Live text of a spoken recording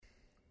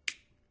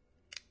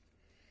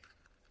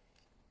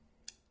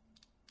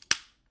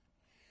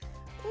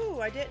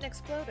I didn't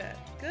explode it.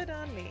 Good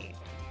on me.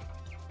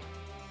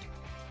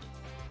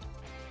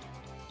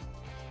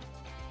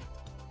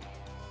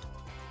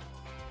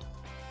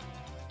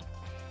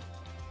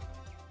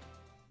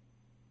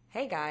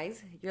 Hey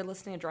guys, you're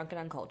listening to Drunk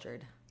and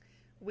Uncultured.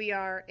 We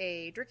are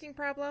a drinking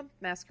problem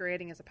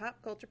masquerading as a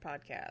pop culture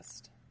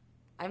podcast.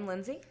 I'm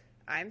Lindsay.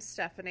 I'm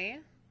Stephanie.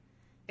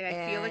 And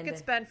I feel like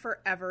it's been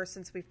forever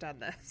since we've done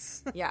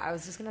this. Yeah, I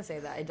was just going to say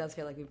that. It does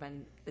feel like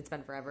it's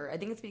been forever. I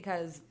think it's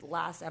because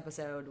last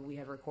episode we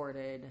had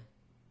recorded...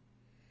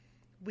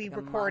 We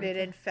recorded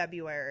in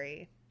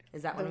February.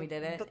 Is that when we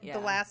did it? The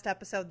last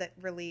episode that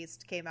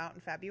released came out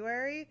in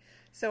February.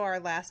 So our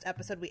last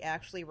episode we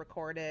actually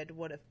recorded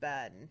would have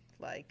been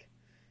like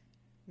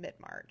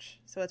mid-March.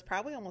 So it's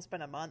probably almost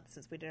been a month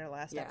since we did our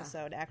last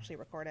episode actually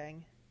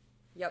recording.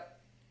 Yep.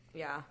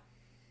 Yeah.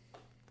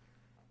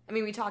 I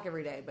mean, we talk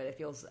every day, but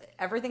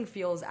everything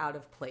feels out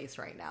of place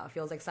right now. It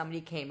feels like somebody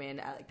came in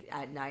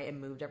at night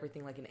and moved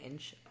everything like an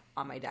inch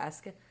on my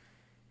desk.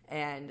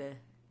 And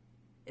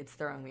it's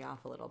throwing me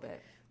off a little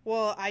bit.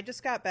 Well, I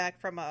just got back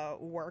from a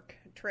work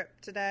trip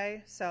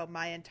today, so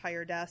my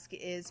entire desk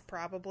is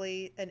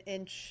probably an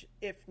inch,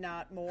 if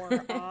not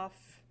more,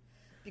 off,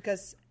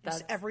 because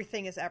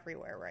everything is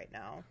everywhere right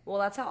now. Well,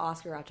 that's how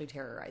Oscar actually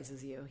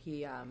terrorizes you.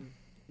 He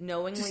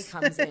knowingly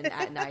comes in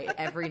at night,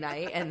 every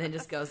night, and then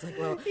just goes like,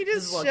 well, he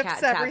just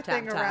shifts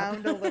everything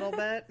around a little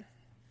bit.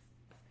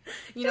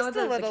 You know what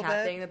the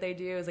cat thing that they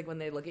do is like when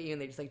they look at you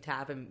and they just like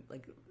tap and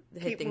like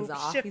hit things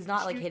off. He's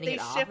not like hitting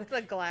it off. They shift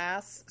the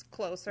glass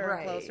closer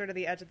and closer to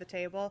the edge of the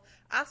table.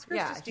 Oscar's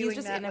just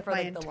doing that with my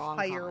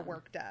entire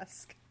work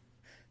desk.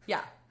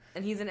 Yeah,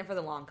 and he's in it for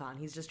the long con.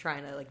 He's just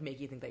trying to like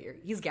make you think that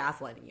he's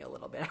gaslighting you a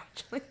little bit,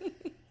 actually.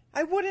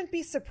 I wouldn't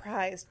be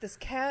surprised. This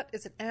cat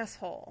is an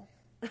asshole.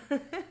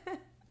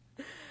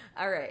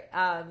 All right,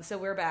 so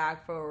we're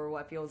back for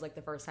what feels like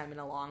the first time in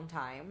a long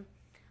time.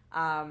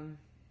 I'm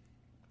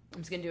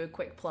just going to do a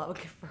quick plug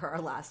for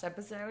our last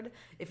episode.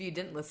 If you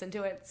didn't listen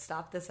to it,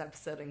 stop this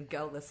episode and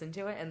go listen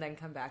to it and then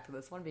come back to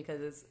this one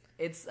because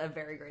it's a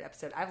very great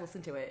episode. I've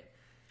listened to it,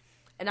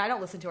 and I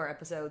don't listen to our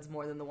episodes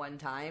more than the one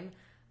time.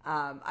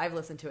 I've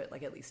listened to it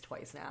like at least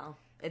twice now.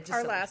 It's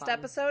just our last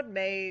episode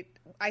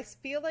I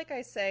feel like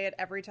I say it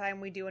every time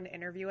we do an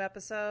interview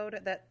episode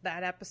that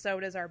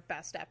episode is our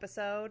best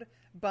episode,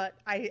 but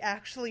I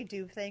actually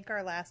do think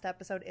our last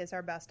episode is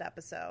our best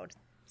episode.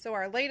 So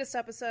our latest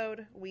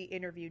episode, we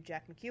interviewed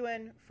Jack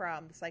McEwen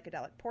from the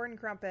Psychedelic Porn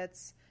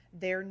Crumpets.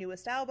 Their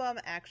newest album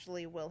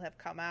actually will have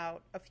come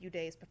out a few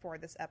days before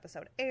this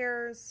episode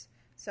airs.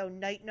 So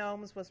Night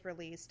Gnomes was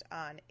released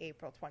on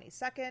April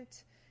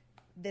 22nd.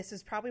 This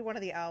is probably one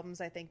of the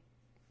albums I think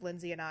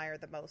Lindsay and I are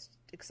the most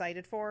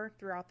excited for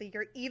throughout the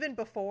year. Even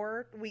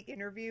before we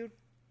interviewed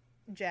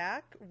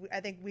Jack, I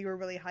think we were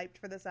really hyped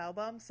for this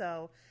album.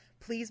 So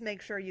please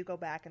make sure you go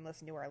back and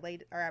listen to our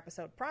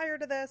episode prior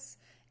to this,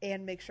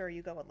 and make sure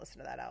you go and listen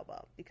to that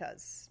album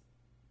because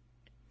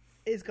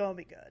it's going to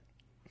be good.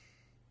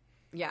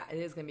 Yeah, it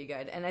is going to be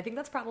good. And I think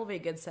that's probably a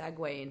good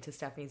segue into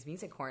Stephanie's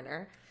Music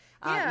Corner.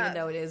 Even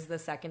though it is the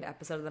second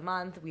episode of the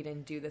month, we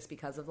didn't do this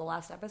because of the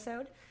last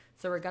episode.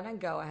 So we're going to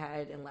go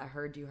ahead and let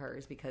her do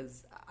hers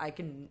because I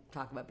can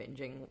talk about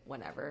binging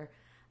whenever.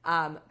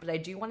 But I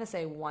do want to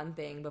say one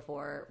thing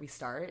before we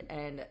start.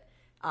 And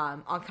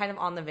kind of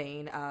on the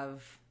vein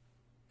of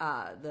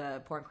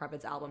the Porn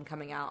Crumpets album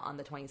coming out on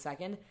the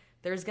 22nd,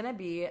 there's going to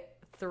be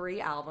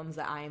 3 albums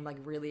that I am like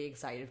really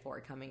excited for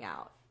coming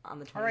out on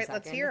the 22nd. All right,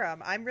 let's hear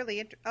them. I'm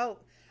really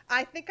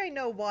I think I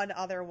know one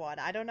other one.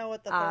 I don't know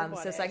what the third one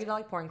is. So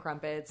Psychedelic Porn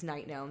Crumpets,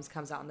 Night Gnomes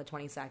comes out on the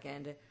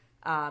 22nd.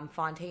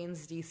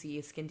 Fontaine's DC,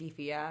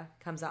 Skintifia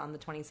comes out on the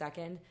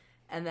 22nd.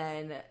 And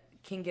then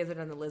King Gizzard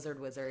and the Lizard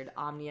Wizard,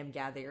 Omnium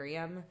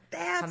Gatherium,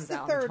 comes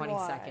out on the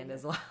 22nd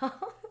as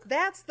well.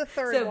 That's the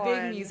third one. So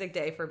big music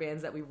day for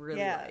bands that we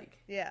really like.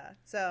 Yeah.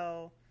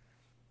 So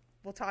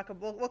we'll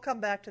come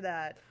back to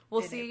that.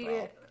 We'll see.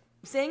 April.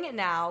 Saying it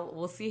now,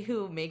 we'll see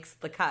who makes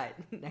the cut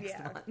next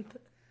month.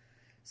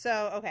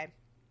 So, okay.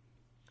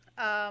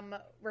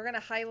 We're going to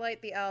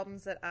highlight the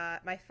albums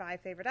that my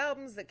 5 favorite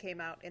albums that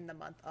came out in the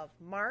month of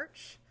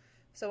March.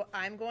 So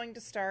I'm going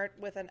to start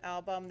with an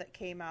album that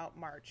came out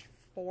March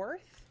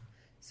 4th.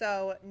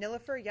 So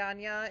Nilüfer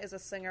Yanya is a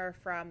singer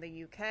from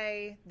the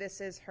UK. This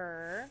is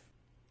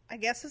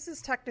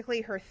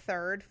technically her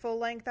 3rd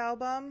full-length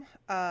album.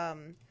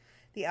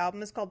 The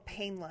album is called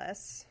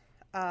Painless.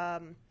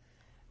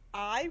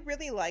 I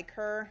really like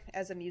her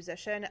as a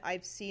musician.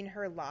 I've seen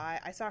her live.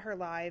 I saw her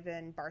live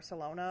in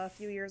Barcelona a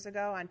few years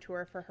ago on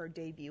tour for her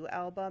debut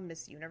album,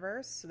 Miss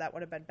Universe. So that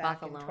would have been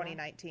back in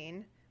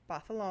 2019.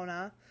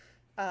 Barcelona.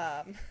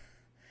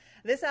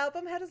 This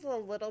album has a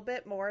little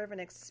bit more of an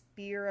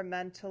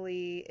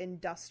experimentally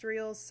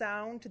industrial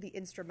sound to the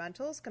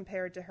instrumentals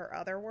compared to her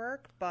other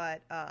work,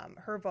 but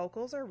her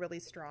vocals are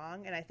really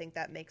strong, and I think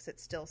that makes it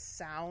still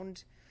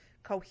sound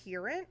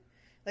coherent.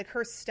 Like,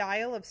 her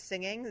style of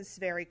singing is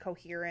very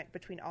coherent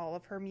between all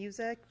of her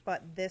music,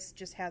 but this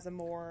just has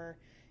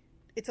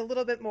it's a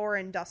little bit more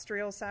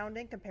industrial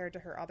sounding compared to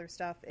her other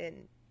stuff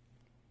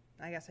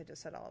I guess I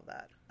just said all of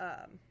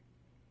that.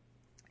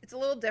 It's a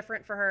little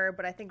different for her,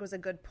 but I think it was a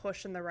good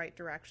push in the right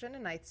direction,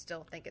 and I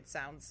still think it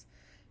sounds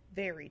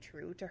very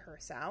true to her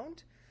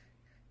sound.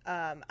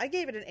 I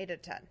gave it an 8 out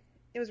of 10.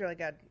 It was really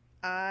good.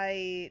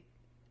 I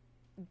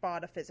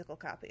bought a physical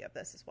copy of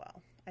this as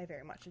well. I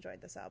very much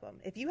enjoyed this album.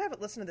 If you haven't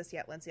listened to this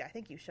yet, Lindsay, I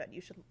think you should.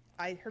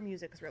 Her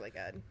music is really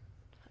good.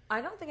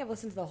 I don't think I've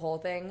listened to the whole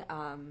thing.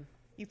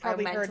 You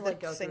probably heard to the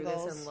go singles.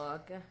 through this and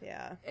look.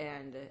 Yeah.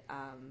 And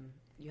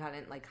you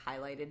hadn't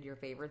highlighted your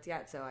favorites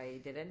yet, so I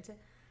didn't.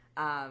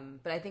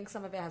 But I think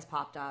some of it has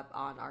popped up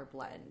on our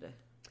blend.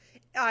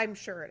 I'm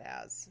sure it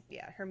has.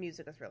 Yeah, her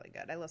music is really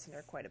good. I listen to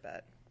her quite a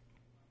bit.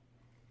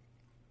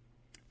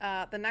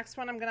 The next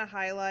one I'm going to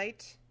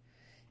highlight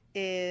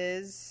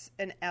is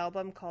an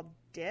album called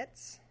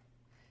Ditz.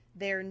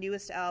 Their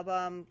newest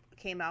album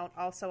came out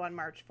also on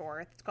March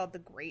 4th. It's called The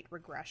Great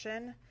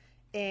Regression.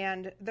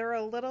 And they're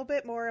a little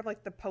bit more of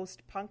the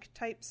post-punk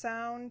type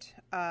sound.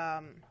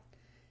 I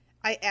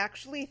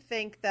actually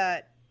think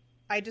that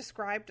I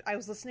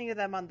was listening to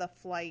them on the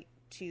flight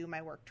to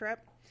my work trip,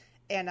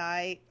 and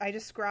I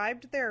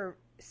described their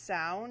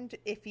sound,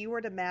 if you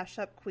were to mash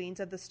up Queens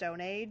of the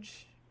Stone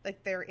Age,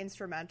 their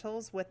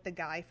instrumentals with the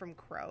guy from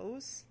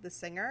Crows, the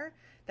singer,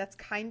 that's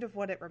kind of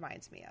what it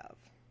reminds me of.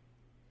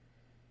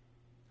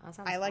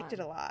 I liked it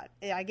a lot.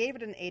 I gave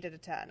it an 8 out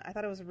of 10. I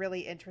thought it was really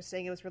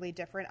interesting. It was really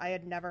different. I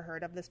had never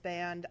heard of this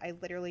band. I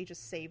literally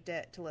just saved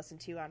it to listen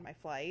to on my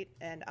flight,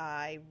 and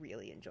I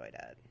really enjoyed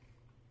it.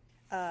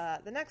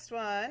 The next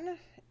one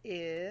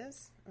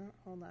is... Oh,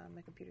 hold on.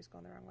 My computer's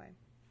going the wrong way.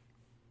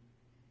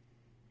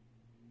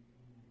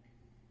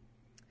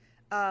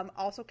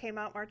 Also came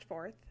out March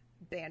 4th.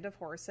 Band of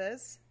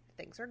Horses.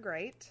 Things are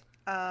great.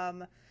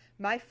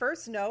 My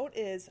first note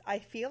is I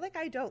feel like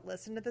I don't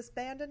listen to this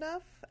band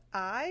enough.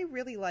 I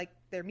really like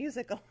their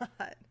music a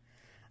lot.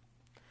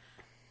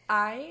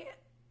 I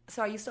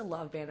used to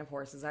love Band of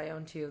Horses. I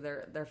own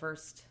their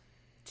first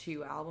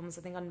 2 albums,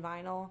 I think, on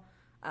vinyl.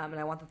 And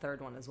I want the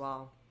third one as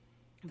well.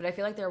 But I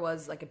feel like there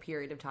was a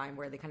period of time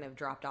where they kind of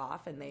dropped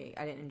off and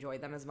I didn't enjoy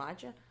them as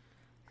much.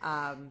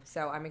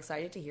 So I'm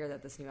excited to hear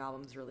that this new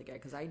album is really good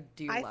because I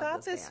love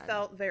thought this band.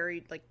 Felt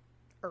very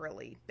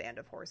early Band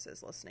of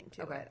Horses listening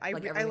to it. I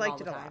I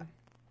liked it a lot.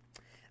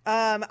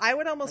 I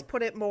would almost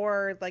put it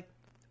more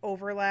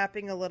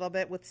overlapping a little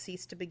bit with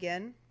Cease to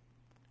Begin.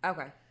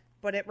 Okay.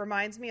 But it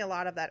reminds me a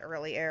lot of that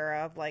early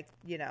era of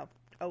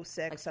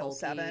 06,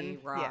 07.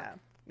 Rock.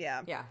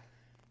 Yeah. Yeah,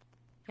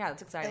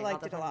 that's exciting. I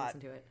liked it a lot.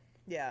 Listen to it.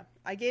 Yeah.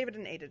 I gave it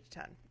an 8 out of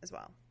 10 as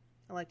well.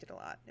 I liked it a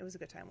lot. It was a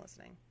good time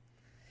listening.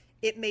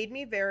 It made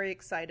me very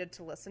excited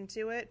to listen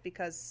to it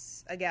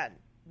because, again,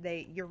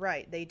 you're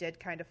right. They did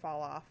kind of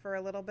fall off for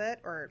a little bit,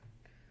 or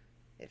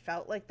it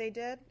felt like they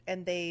did,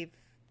 and they've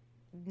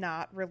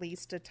not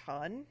released a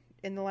ton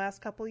in the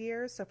last couple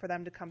years. So for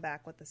them to come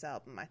back with this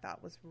album, I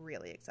thought was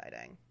really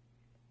exciting.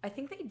 I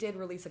think they did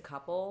release a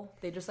couple.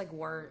 They just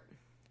weren't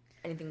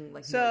anything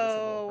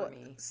noticeable for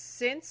me.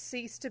 Since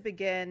Cease to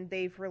Begin,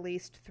 they've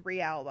released 3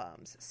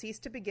 albums. Cease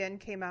to Begin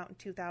came out in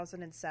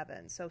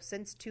 2007. So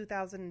since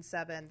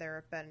 2007, there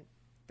have been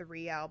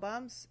 3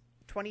 albums.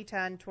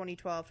 2010,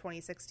 2012,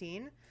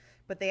 2016,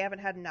 but they haven't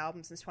had an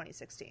album since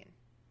 2016.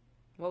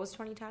 What was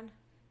 2010?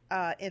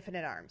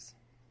 Infinite Arms.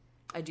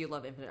 I do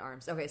love Infinite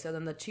Arms. Okay, so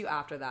then the 2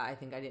 after that, I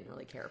think I didn't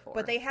really care for.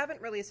 But they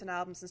haven't released an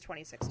album since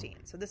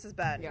 2016, so this has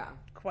been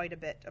quite a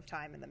bit of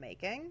time in the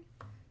making.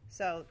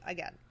 So,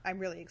 again, I'm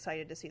really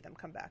excited to see them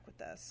come back with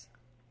this.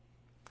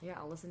 Yeah,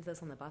 I'll listen to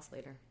this on the bus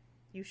later.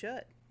 You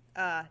should.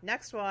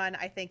 Next one,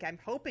 I'm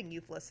hoping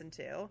you've listened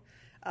to.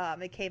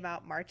 It came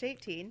out March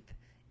 18th.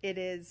 It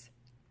is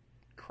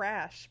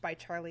Crash by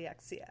Charlie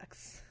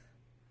XCX.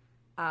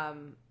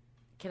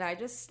 Can I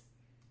just...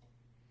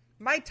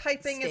 My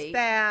typing is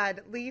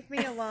bad. Leave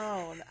me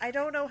alone. I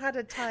don't know how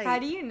to type. How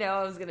do you know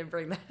I was going to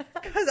bring that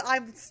up? Because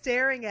I'm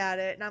staring at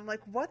it and I'm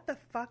like, what the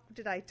fuck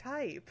did I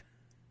type?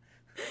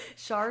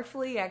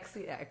 Sharfly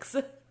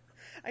XCX.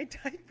 I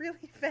type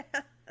really fast.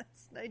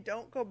 I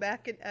don't go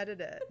back and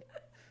edit it.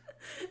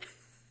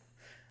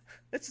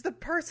 It's the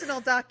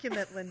personal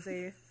document,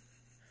 Lindsay.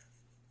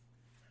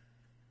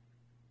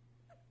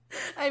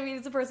 I mean,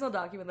 it's a personal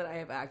document that I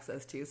have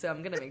access to, so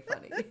I'm going to make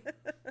funny.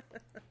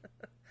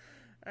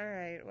 All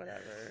right,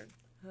 whatever.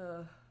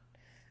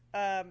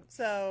 Oh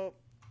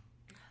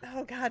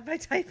God, my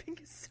typing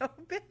is so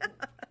bad.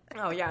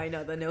 Oh yeah, I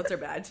know. The notes are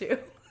bad too.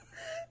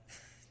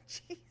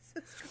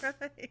 Jesus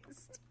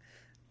Christ.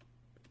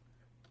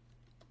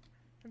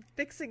 I'm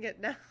fixing it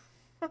now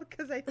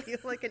because I feel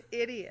like an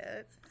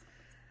idiot.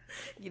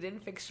 You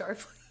didn't fix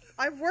Sharply.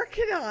 I'm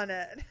working on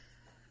it.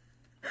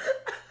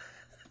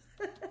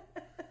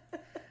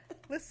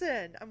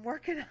 Listen, I'm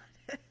working on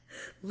it.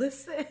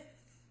 Listen.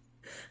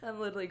 I'm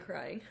literally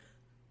crying.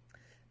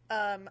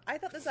 I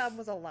thought this album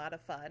was a lot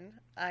of fun.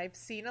 I've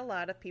seen a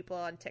lot of people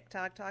on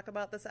TikTok talk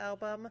about this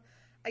album.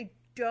 I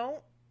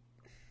go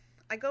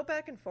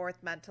back and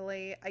forth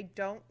mentally. I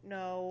don't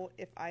know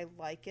if I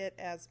like it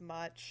as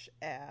much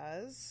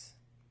as...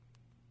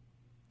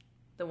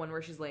 The one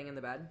where she's laying in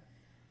the bed?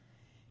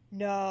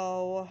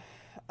 No.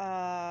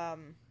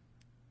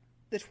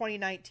 the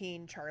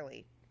 2019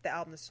 Charlie. The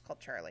album is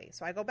called Charlie.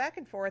 So I go back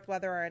and forth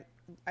whether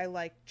I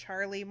like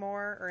Charlie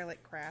more or I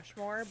like Crash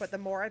more. But the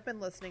more I've been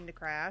listening to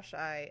Crash,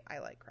 I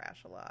like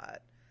Crash a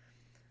lot.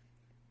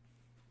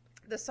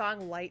 The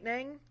song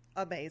Lightning,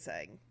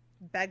 amazing.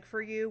 Beg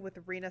for You with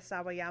Rina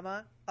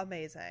Sawayama,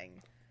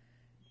 amazing.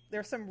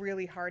 There's some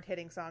really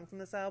hard-hitting songs in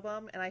this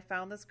album, and I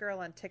found this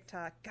girl on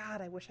TikTok.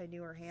 God, I wish I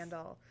knew her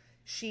handle.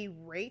 She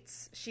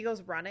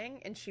goes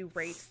running, and she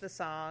rates the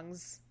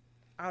songs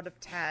out of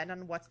 10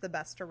 on what's the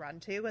best to run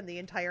to, and the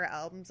entire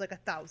album's like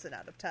 1,000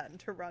 out of 10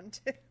 to run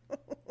to.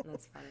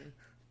 That's funny.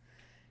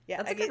 Yeah,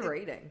 that's a good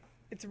rating.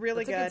 It's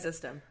really good. That's a good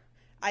system.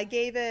 I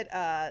gave it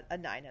a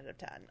 9 out of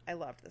 10. I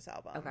loved this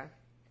album. Okay.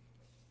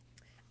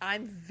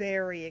 I'm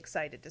very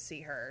excited to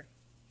see her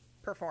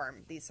perform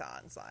these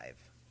songs live.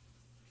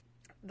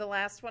 The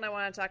last one I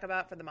want to talk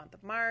about for the month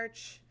of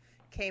March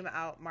came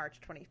out March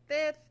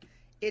 25th.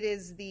 It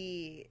is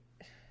the...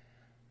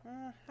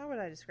 how would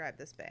I describe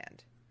this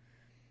band?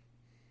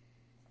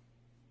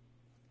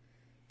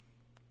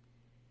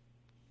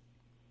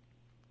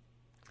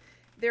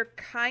 They're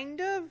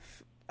kind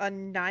of a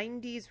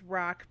 90s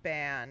rock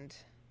band.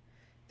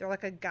 They're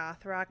like a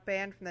goth rock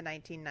band from the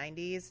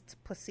 1990s. It's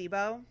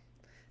Placebo.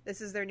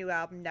 This is their new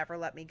album, Never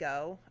Let Me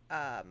Go.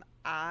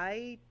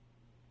 I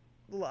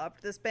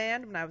loved this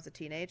band when I was a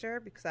teenager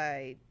because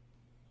I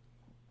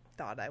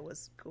thought I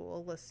was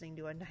cool listening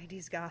to a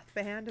 90s goth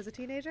band as a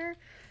teenager.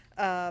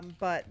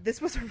 But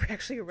this was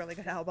actually a really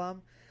good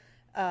album.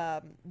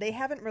 They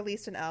haven't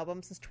released an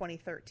album since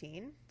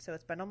 2013, so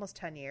it's been almost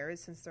 10 years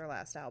since their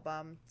last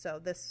album.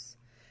 So this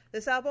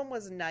album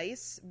was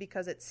nice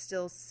because it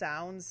still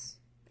sounds...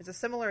 It's a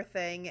similar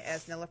thing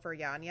as Nilüfer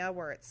Yanya,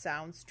 where it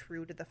sounds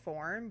true to the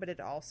form, but it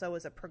also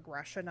is a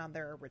progression on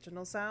their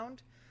original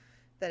sound.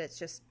 That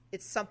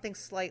it's something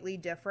slightly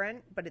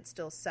different, but it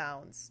still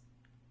sounds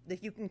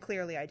like you can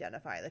clearly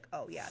identify, like,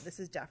 oh yeah, this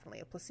is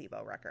definitely a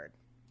Placebo record.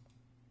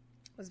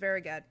 It was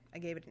very good. I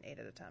gave it an 8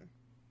 out of 10.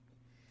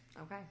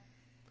 Okay.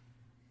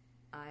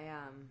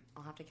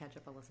 I'll have to catch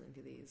up on listening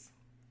to these.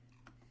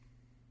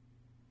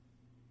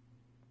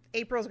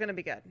 April's going to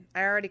be good.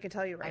 I already can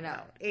tell you right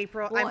now.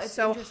 April, well, I'm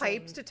so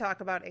hyped to talk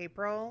about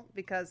April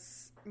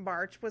because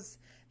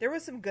there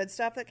was some good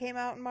stuff that came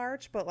out in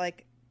March, but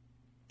like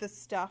the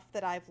stuff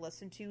that I've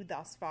listened to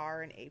thus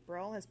far in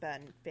April has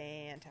been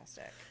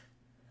fantastic.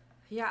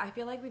 Yeah, I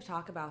feel like we've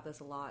talked about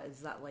this a lot,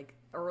 is that like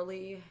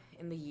early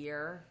in the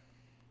year,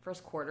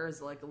 first quarter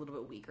is like a little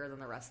bit weaker than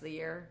the rest of the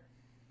year.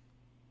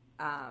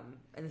 And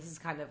this is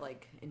kind of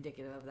like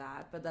indicative of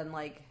that. But then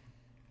like,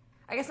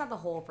 I guess not the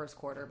whole first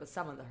quarter, but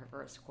some of the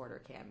first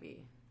quarter can be.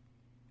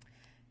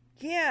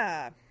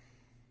 Yeah.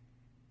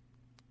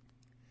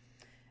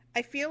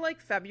 I feel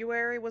like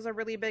February was a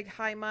really big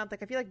high month.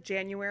 Like I feel like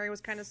January was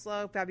kind of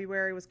slow.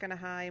 February was kind of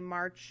high.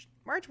 March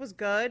was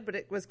good, but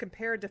it was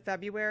compared to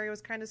February, it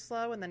was kind of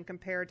slow. And then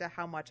compared to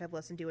how much I've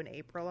listened to in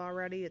April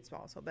already, it's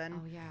also been.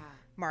 Oh yeah.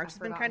 March has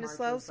been kind of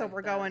slow. So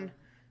we're going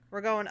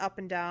up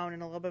and down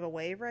in a little bit of a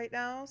wave right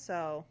now.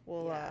 So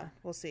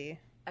we'll see.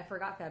 I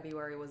forgot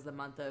February was the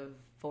month of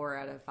 4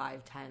 out of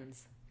 5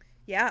 10s.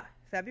 Yeah,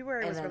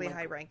 February was then, really like,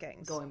 high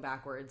rankings. Going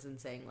backwards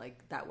and saying like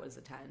that was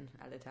a 10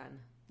 out of 10.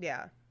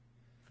 Yeah.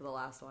 For the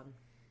last one.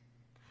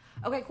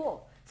 Okay,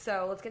 cool.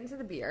 So let's get into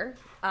the beer.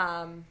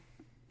 We're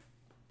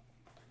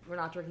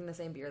not drinking the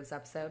same beer this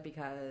episode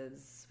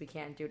because we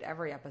can't do it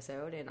every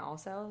episode, and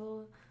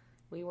also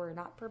we were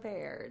not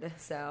prepared.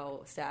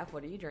 So, Steph,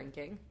 what are you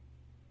drinking?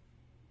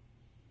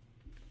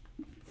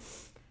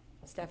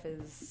 Steph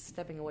is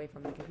stepping away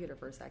from the computer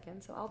for a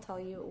second, so I'll tell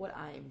you what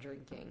I'm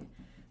drinking.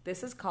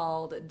 This is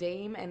called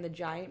Dame and the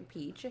Giant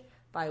Peach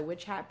by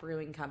Witch Hat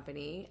Brewing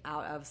Company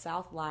out of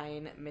South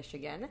Lyon,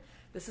 Michigan.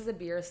 This is a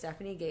beer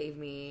Stephanie gave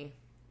me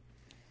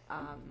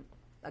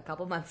a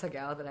couple months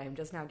ago that I'm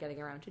just now getting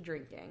around to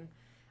drinking.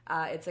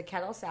 It's a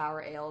kettle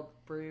sour ale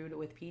brewed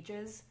with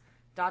peaches, ...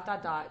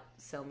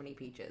 so many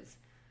peaches.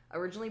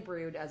 Originally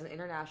brewed as an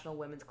international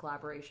women's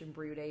collaboration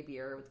brew day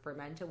beer with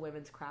Fermenta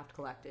Women's Craft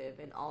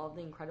Collective and all of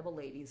the incredible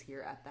ladies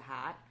here at The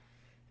Hat.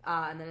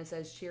 And then it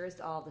says, cheers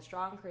to all of the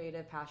strong,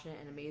 creative, passionate,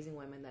 and amazing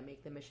women that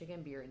make the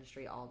Michigan beer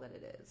industry all that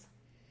it is.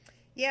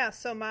 Yeah,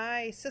 so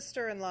my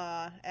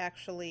sister-in-law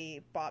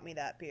actually bought me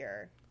that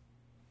beer.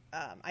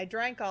 I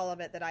drank all of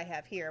it that I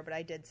have here, but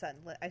I did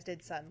send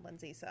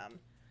Lindsay some.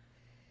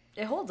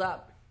 It holds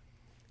up.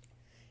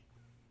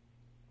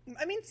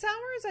 I mean,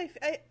 sours,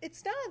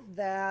 it's not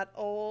that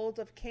old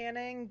of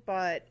canning,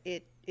 but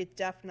it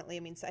definitely, I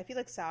mean, I feel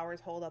like sours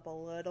hold up a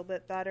little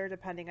bit better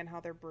depending on how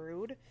they're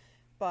brewed.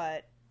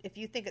 But if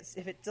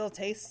it still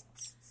tastes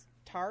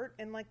tart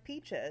and like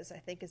peaches, I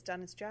think it's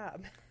done its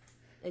job.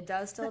 It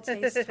does still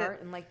taste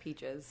tart and like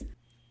peaches.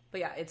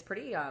 But yeah, it's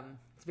pretty,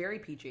 it's very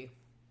peachy.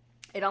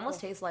 It almost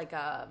tastes like,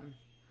 I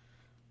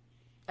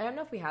don't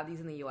know if we have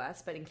these in the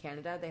U.S., but in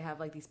Canada, they have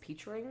like these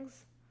peach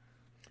rings.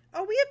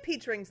 Oh, we have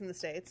peach rings in the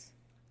States.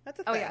 That's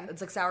a thing. Oh yeah,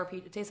 it's like sour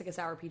peach. It tastes like a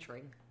sour peach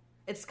ring.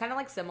 It's kind of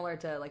like similar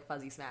to like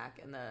Fuzzy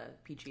Snack and the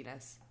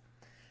peachiness.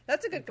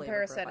 That's a good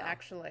comparison,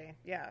 actually.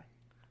 Yeah.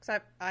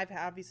 because I've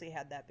obviously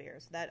had that beer,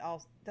 so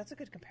that's a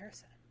good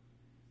comparison.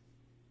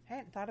 I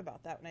hadn't thought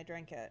about that when I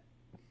drank it.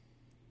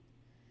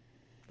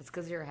 It's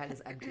because your head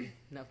is empty.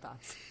 No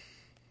thoughts.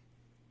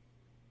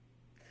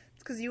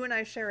 It's because you and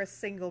I share a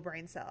single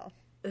brain cell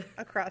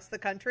across the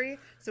country,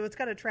 so it's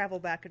got to travel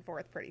back and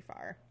forth pretty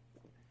far.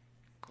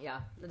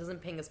 Yeah, it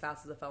doesn't ping as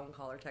fast as a phone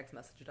call or text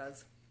message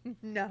does.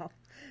 No,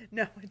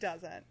 it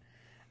doesn't.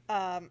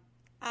 I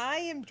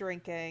am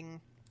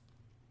drinking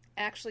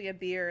actually a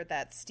beer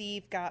that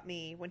Steve got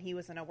me when he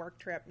was on a work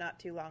trip not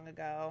too long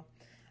ago.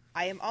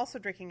 I am also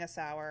drinking a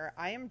sour.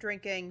 I am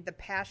drinking the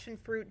Passion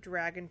Fruit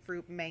Dragon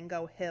Fruit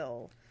Mango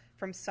Hill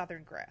from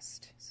Southern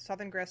Grist.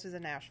 Southern Grist is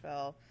in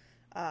Nashville.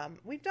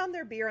 We've done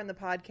their beer on the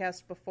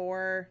podcast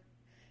before.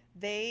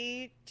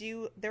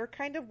 They're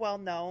kind of well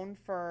known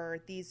for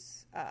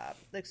these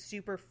like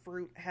super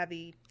fruit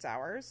heavy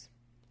sours.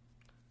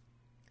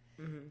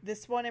 Mm-hmm.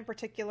 This one in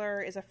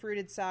particular is a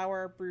fruited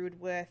sour brewed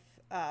with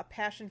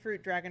passion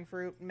fruit, dragon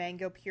fruit,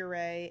 mango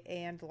puree,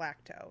 and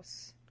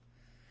lactose.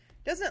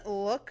 Doesn't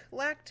look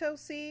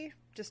lactose-y,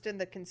 just in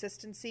the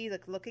consistency,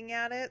 like looking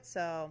at it,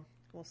 so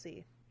we'll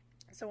see.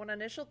 So on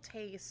initial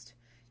taste,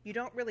 you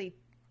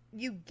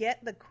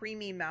get the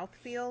creamy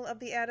mouthfeel of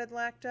the added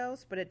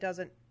lactose, but it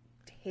doesn't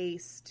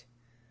taste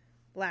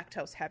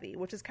lactose heavy,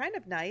 which is kind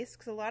of nice,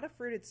 because a lot of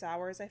fruited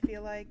sours, I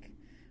feel like,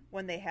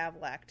 when they have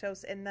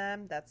lactose in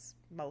them, that's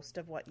most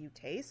of what you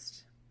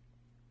taste.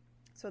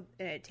 So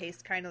it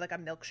tastes kind of like a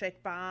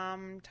milkshake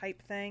bomb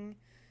type thing.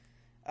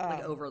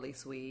 Like overly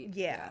sweet.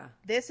 Yeah.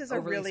 This is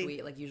overly really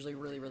sweet, like usually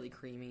really, really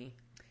creamy.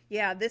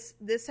 Yeah, this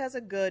has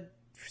a good,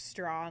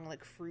 strong,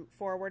 like fruit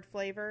forward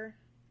flavor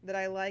that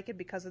I like, and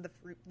because of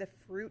the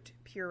fruit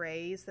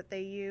purees that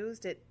they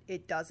used,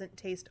 it doesn't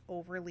taste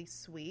overly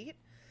sweet,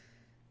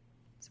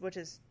 which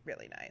is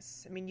really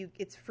nice. I mean,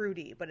 it's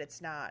fruity, but it's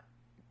not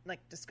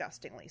like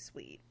disgustingly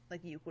sweet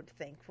like you would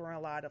think for a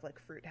lot of like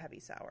fruit heavy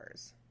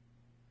sours.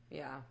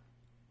 Yeah.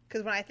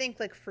 Because when I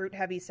think like fruit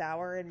heavy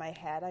sour in my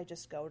head, I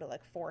just go to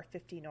like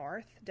 450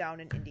 North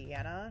down in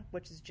Indiana,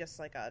 which is just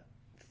like a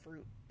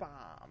fruit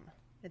bomb.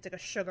 It's like a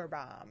sugar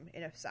bomb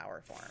in a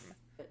sour form.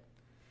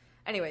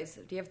 Anyways,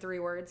 do you have 3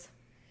 words?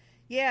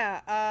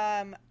 Yeah,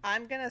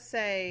 I'm gonna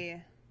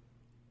say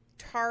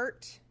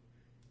tart,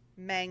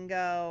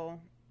 mango,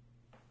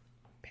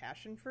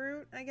 passion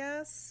fruit, I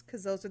guess,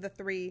 because those are the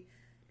 3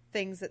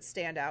 things that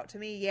stand out to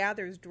me. Yeah,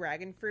 there's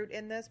dragon fruit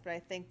in this, but I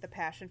think the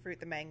passion fruit,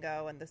 the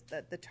mango, and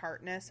the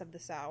tartness of the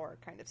sour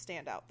kind of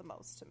stand out the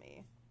most to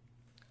me.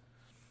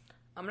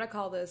 I'm going to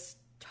call this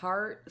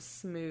tart,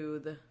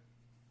 smooth,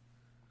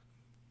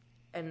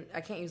 and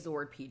I can't use the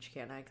word peach,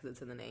 can I? Because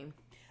it's in the name.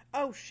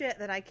 Oh, shit,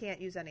 then I can't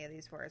use any of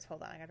these words.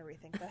 Hold on, I got to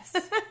rethink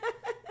this.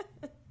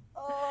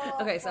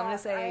 Okay, so I'm going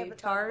to say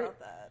tart,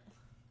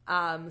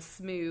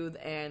 smooth,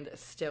 and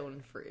stone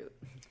fruit.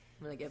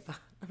 I'm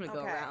gonna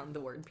go around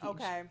the word peach.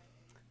 Okay.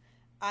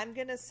 I'm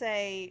gonna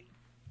say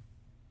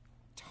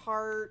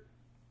tart,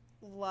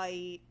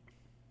 light,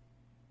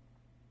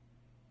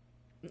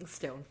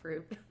 stone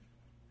fruit.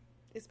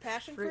 Is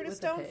passion fruit a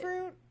stone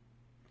fruit?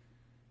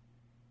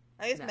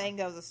 I guess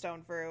mango's a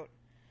stone fruit.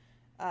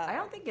 I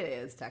don't think it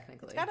is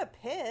technically. It's got a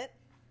pit.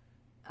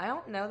 I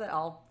don't know that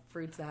all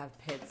fruits that have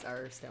pits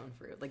are stone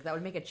fruit. Like that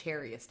would make a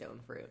cherry a stone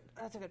fruit.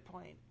 That's a good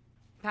point.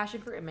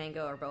 Passion fruit and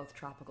mango are both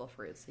tropical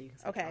fruits, so you can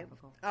say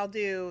tropical. I'll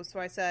do, so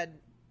I said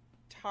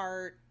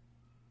tart,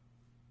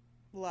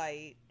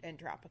 light, and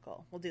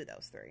tropical. We'll do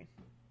those 3.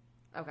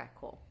 Okay,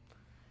 cool.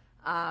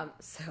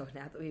 So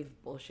now that we've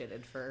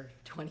bullshitted for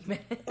 20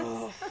 minutes.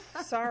 Oh,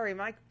 sorry,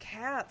 my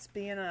cat's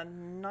being a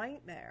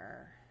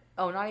nightmare.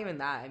 Oh, not even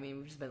that. I mean,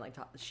 we've just been like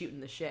shooting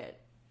the shit.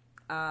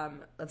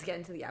 Let's get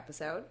into the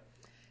episode.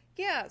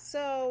 Yeah,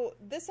 so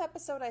this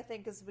episode I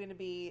think is going to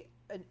be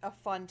a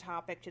fun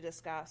topic to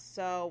discuss.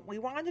 So we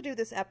wanted to do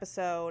this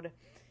episode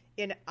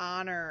in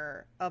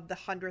honor of the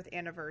 100th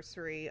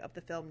anniversary of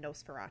the film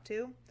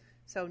Nosferatu.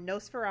 So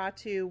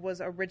Nosferatu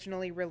was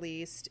originally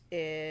released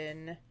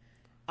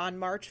on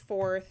March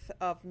 4th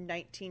of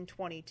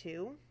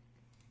 1922.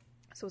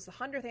 So it's the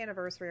 100th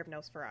anniversary of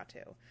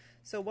Nosferatu.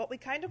 So what we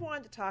kind of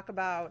wanted to talk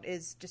about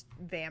is just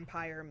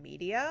vampire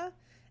media.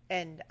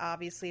 And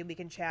obviously we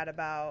can chat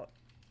about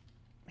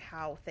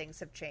how things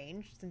have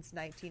changed since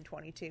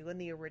 1922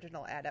 and the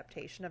original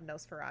adaptation of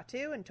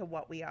Nosferatu and to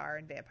what we are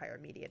in vampire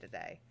media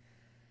today.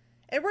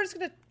 And we're just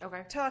going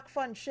to talk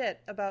fun shit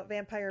about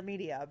vampire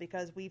media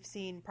because we've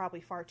seen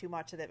probably far too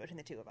much of it between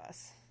the two of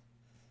us.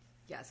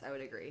 Yes, I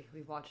would agree.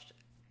 We've watched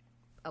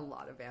a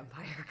lot of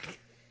vampire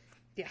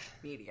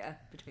media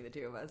between the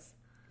two of us.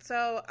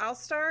 So I'll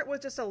start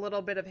with just a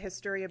little bit of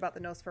history about the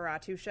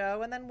Nosferatu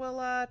show, and then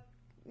we'll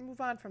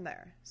move on from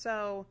there.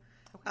 So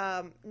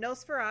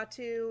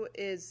Nosferatu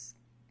is,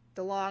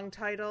 the long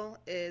title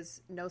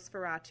is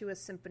Nosferatu, A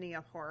Symphony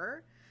of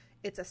Horror.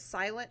 It's a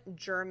silent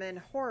German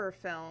horror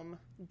film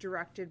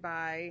directed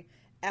by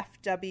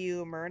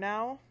F.W.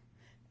 Murnau,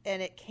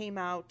 and it came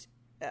out,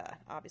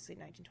 obviously,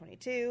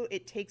 1922.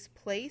 It takes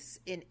place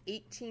in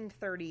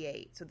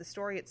 1838, so the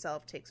story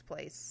itself takes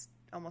place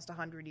almost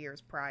 100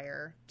 years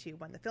prior to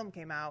when the film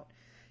came out.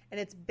 and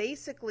it's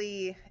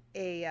basically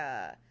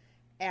a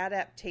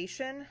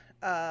adaptation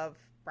of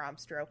Bram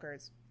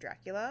Stoker's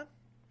Dracula,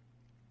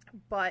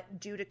 but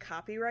due to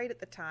copyright at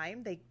the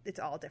time, it's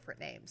all different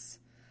names.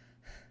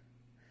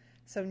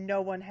 So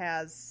no one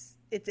has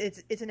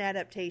it's an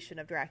adaptation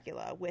of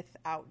Dracula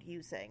without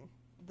using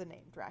the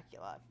name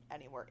Dracula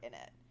anywhere in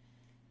it.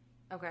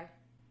 Okay.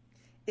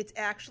 It's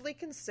actually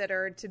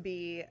considered to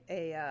be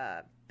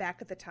back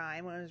at the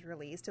time when it was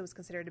released, it was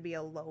considered to be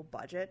a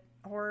low-budget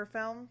horror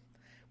film,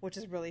 which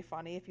is really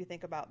funny if you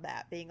think about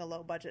that being a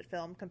low-budget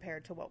film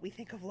compared to what we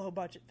think of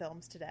low-budget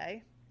films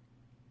today.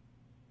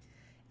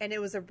 And it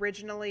was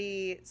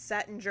originally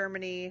set in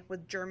Germany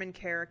with German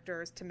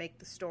characters to make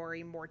the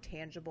story more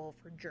tangible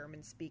for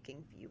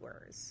German-speaking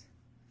viewers.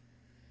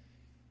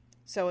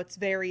 So it's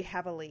very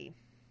heavily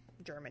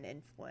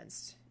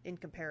German-influenced in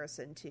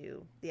comparison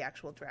to the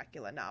actual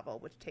Dracula novel,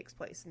 which takes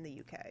place in the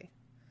UK.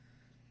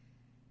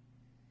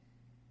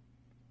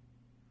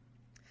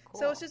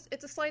 Cool. So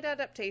it's a slight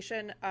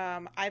adaptation.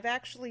 I've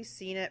actually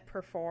seen it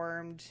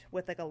performed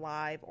with like a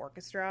live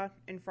orchestra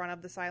in front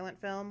of the silent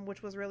film,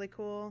 which was really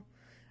cool.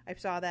 I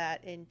saw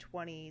that in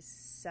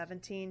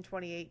 2017,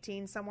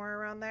 2018, somewhere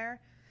around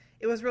there.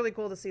 It was really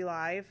cool to see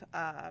live.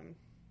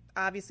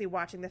 Obviously,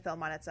 watching the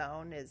film on its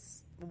own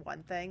is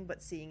one thing,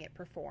 but seeing it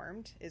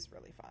performed is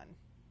really fun.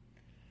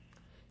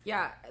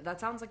 Yeah,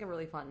 that sounds like a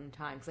really fun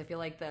time because I feel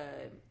like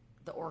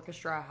the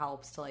orchestra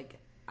helps to like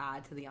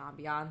add to the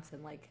ambiance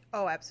and like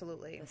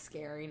absolutely the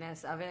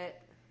scariness of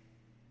it.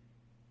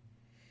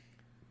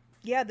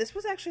 Yeah, this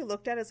was actually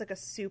looked at as like a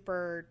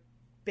super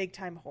big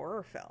time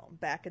horror film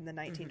back in the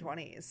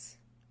 1920s.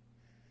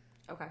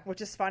 Mm-hmm. Okay,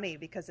 which is funny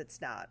because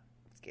it's not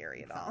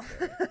scary at all.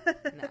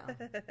 No.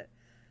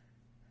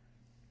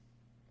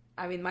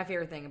 I mean, my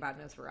favorite thing about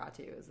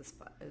Nosferatu is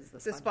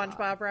the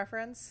SpongeBob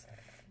reference.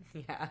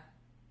 Yeah.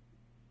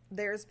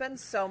 There's been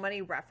so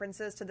many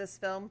references to this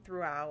film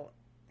throughout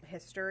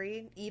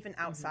history, even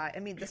outside. Mm-hmm.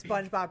 I mean, the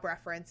SpongeBob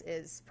reference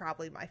is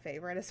probably my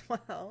favorite as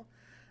well.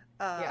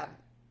 Yeah.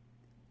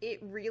 It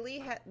really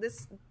had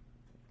this...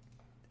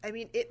 I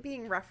mean, it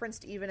being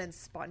referenced even in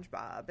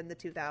SpongeBob in the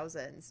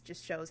 2000s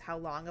just shows how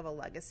long of a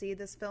legacy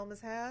this film has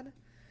had.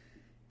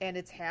 And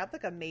it's had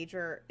like a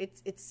major...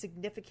 It's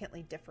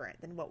significantly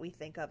different than what we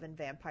think of in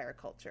vampire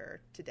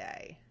culture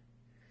today.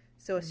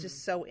 So it's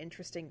just so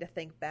interesting to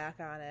think back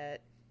on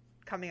it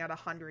coming out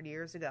 100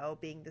 years ago,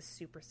 being this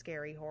super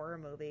scary horror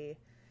movie,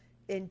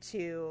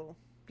 into,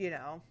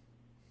 the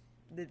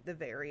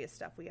various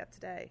stuff we have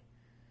today.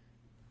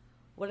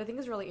 What I think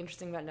is really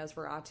interesting about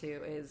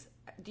Nosferatu is,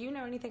 do you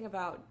know anything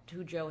about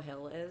who Joe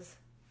Hill is?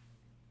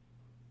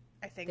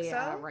 I think so.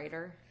 The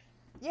writer?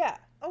 Yeah.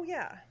 Oh,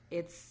 yeah.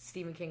 It's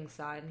Stephen King's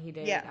son. He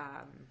did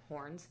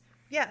Horns.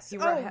 Yes.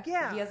 Yeah.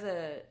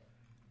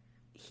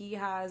 He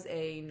has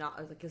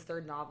his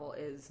third novel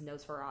is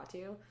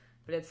Nosferatu,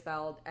 but it's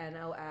spelled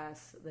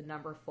Nos, the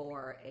number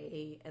 4,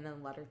 A, and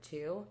then letter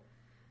 2.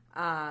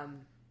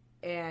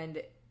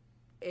 And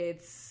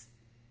it's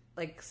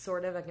like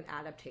sort of like an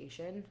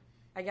adaptation,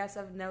 I guess,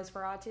 of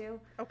Nosferatu.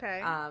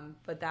 Okay.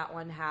 But that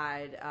one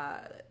had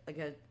like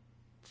a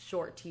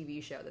short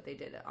TV show that they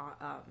did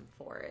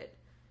for it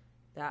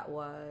that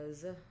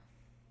was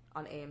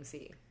on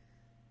AMC.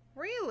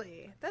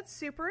 Really? That's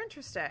super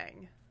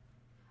interesting.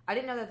 I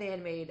didn't know that they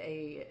had made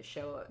a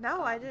show.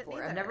 No, I didn't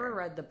either. I've never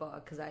read the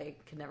book because I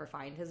could never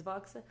find his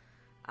books.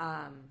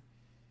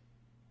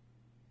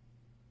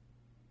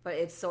 But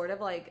it's sort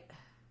of like,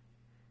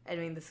 I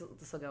mean, this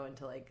will go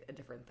into like a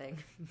different thing.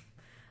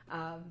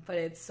 But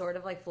it sort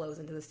of like flows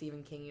into the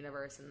Stephen King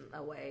universe in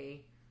a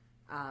way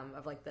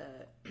of like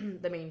the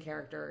main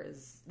character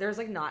is, there's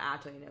like not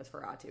actually a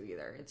Nosferatu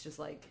either. It's just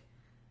like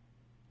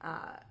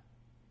a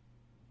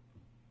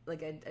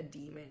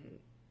demon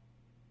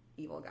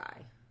evil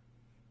guy.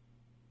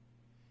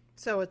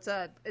 So it's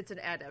an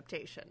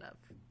adaptation of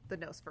the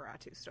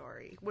Nosferatu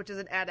story, which is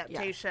an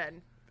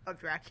adaptation of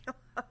Dracula.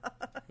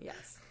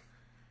 Yes.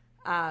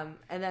 And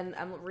then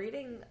I'm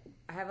reading.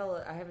 I have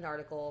an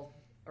article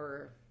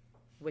or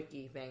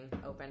wiki thing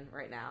open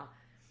right now,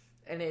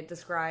 and it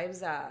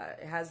describes.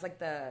 It has like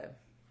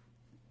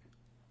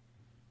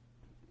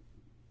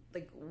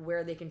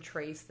where they can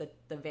trace the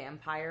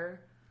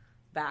vampire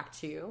back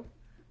to.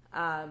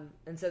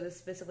 And so this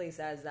specifically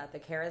says that the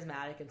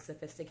charismatic and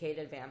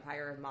sophisticated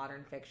vampire of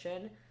modern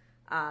fiction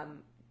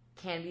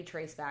can be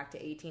traced back to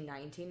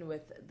 1819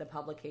 with the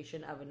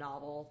publication of a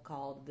novel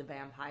called The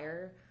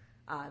Vampire,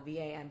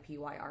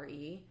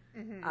 Vampyre,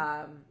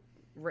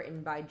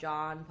 written by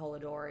John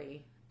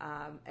Polidori,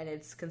 and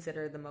it's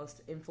considered the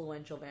most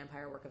influential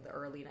vampire work of the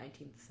early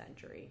 19th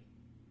century.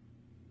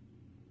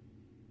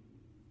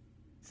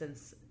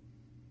 Since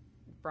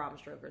Bram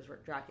Stoker's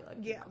Dracula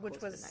came out which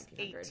was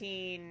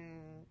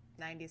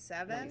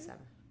 1897.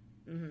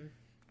 Mm-hmm.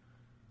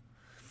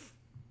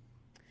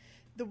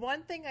 The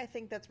one thing I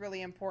think that's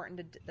really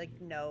important to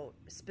note,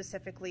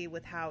 specifically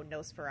with how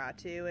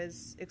Nosferatu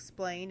is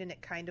explained, and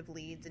it kind of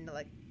leads into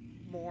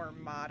more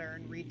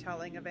modern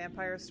retelling of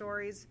vampire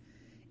stories.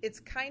 It's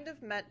kind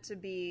of meant to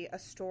be a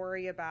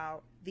story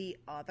about the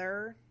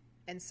other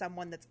and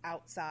someone that's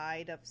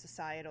outside of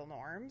societal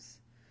norms.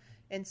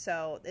 And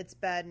so it's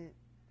been,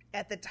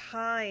 at the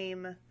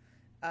time,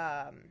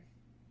 the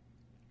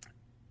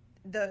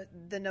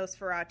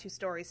Nosferatu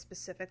story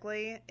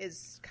specifically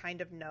is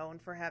kind of known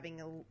for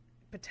having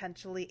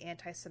potentially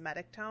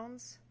anti-Semitic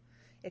tones,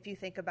 if you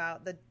think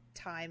about the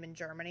time in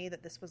Germany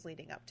that this was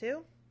leading up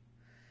to.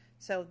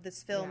 So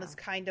this film is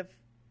kind of,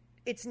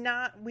 it's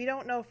not, we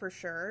don't know for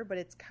sure, but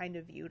it's kind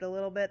of viewed a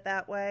little bit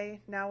that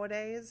way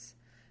nowadays.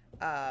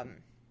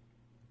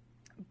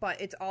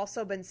 But it's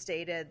also been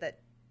stated that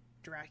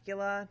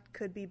Dracula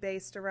could be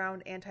based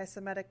around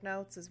anti-Semitic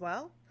notes as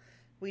well.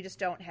 We just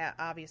don't have,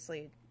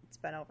 obviously, it's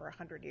been over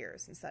 100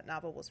 years since that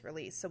novel was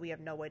released, so we have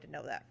no way to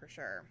know that for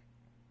sure.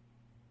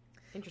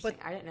 Interesting.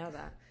 But, I didn't know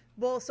that.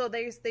 Well, so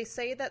they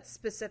say that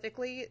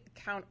specifically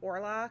Count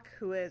Orlok,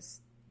 who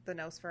is the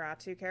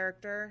Nosferatu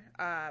character,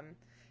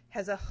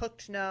 has a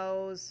hooked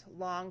nose,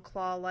 long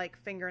claw-like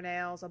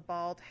fingernails, a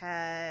bald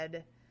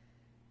head.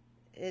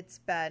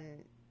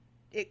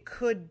 It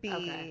could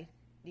be,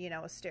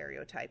 a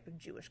stereotype of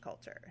Jewish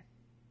culture.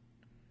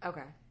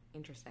 Okay,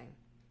 interesting.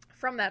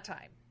 From that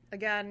time.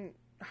 Again,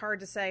 hard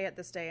to say at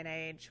this day and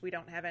age. We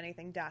don't have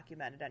anything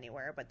documented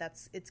anywhere, but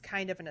it's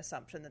kind of an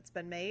assumption that's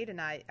been made, and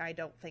I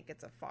don't think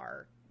it's a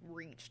far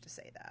reach to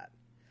say that.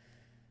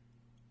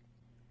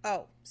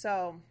 Oh,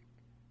 so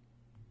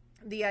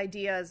the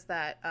idea is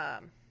that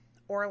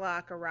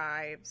Orlok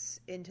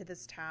arrives into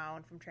this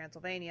town from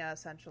Transylvania,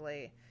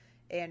 essentially,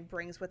 and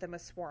brings with him a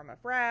swarm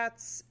of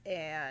rats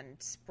and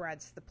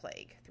spreads the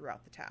plague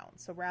throughout the town.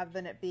 So rather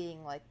than it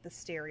being like the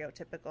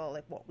stereotypical,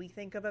 like what we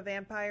think of a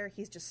vampire,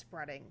 he's just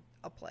spreading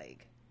a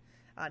plague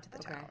onto the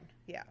town.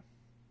 Yeah.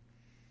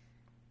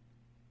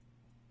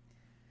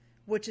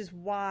 Which is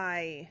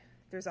why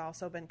there's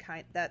also been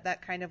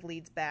that kind of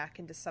leads back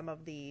into some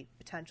of the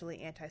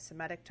potentially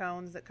anti-Semitic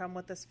tones that come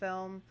with this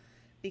film,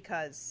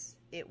 because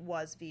it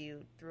was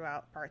viewed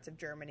throughout parts of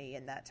Germany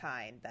in that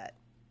time that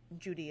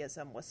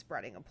Judaism was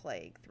spreading a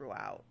plague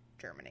throughout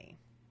Germany.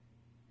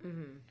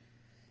 Mm-hmm.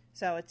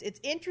 So it's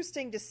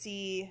interesting to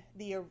see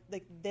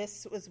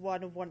this was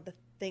one of the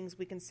things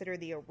we consider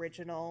the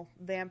original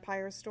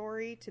vampire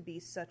story to be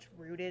such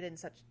rooted in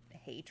such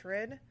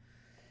hatred.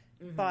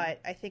 Mm-hmm. But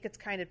I think it's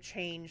kind of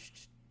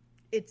changed.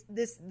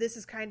 This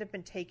has kind of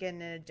been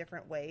taken in a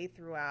different way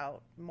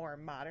throughout more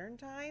modern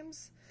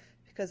times,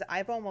 because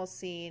I've almost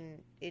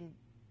seen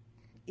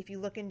if you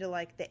look into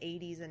like the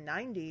 80s and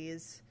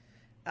 90s,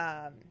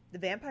 the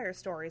vampire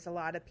stories, a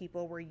lot of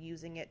people were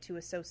using it to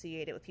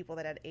associate it with people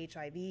that had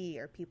HIV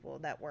or people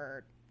that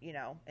were,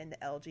 in the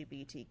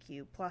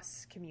LGBTQ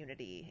plus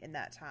community in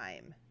that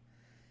time.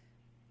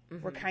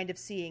 Mm-hmm. Were kind of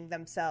seeing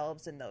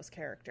themselves in those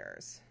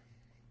characters.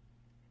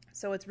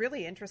 So it's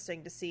really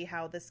interesting to see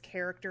how this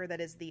character that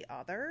is the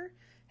other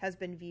has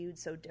been viewed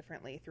so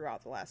differently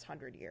throughout the last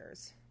 100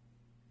 years.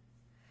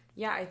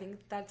 Yeah, I think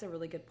that's a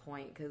really good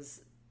point,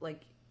 because,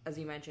 like, as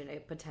you mentioned,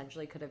 it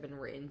potentially could have been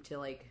written to,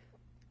 like,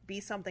 be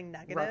something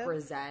negative,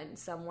 represent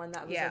someone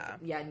that was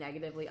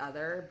negatively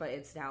other, but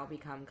it's now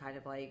become kind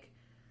of like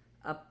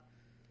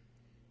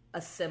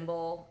a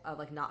symbol of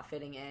like not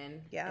fitting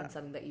in, and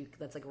something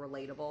that's like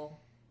relatable,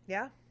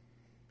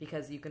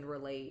 because you can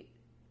relate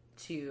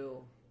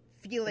to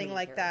feeling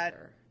like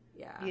character.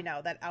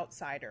 That that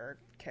outsider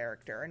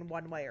character in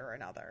one way or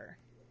another.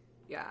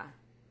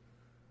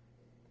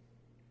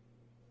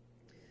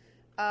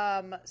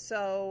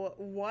 So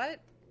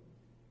what,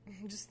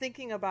 just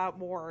thinking about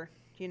more,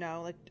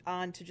 like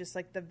on to just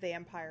like the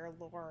vampire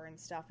lore and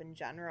stuff in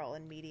general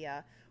in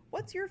media.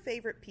 What's your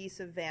favorite piece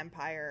of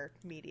vampire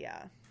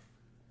media?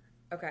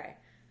 Okay.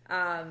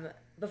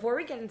 Before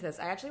we get into this,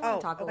 I actually want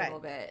to talk a little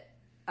bit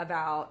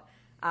about,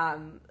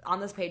 on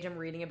this page I'm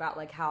reading about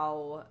like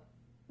how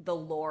the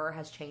lore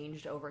has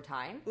changed over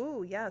time.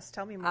 Ooh, yes.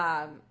 Tell me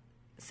more.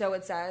 So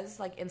it says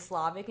like in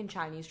Slavic and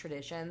Chinese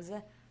traditions,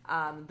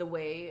 the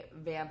way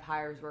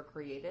vampires were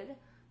created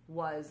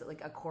was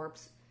like a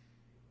corpse.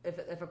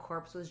 If a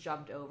corpse was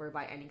jumped over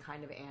by any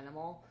kind of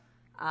animal,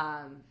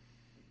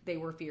 they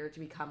were feared to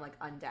become like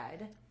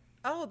undead.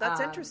 Oh,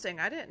 that's interesting.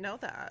 I didn't know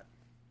that.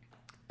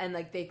 And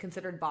like they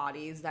considered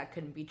bodies that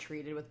couldn't be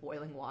treated with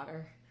boiling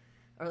water,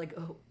 or like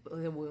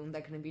a wound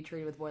that couldn't be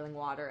treated with boiling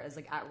water, as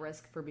like at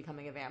risk for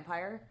becoming a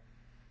vampire.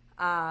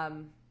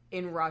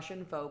 In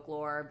Russian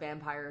folklore,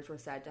 vampires were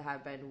said to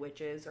have been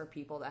witches or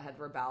people that had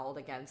rebelled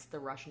against the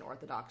Russian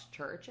Orthodox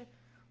Church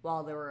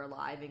while they were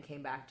alive and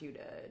came back due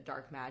to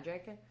dark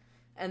magic.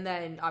 And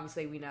then,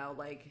 obviously, we know,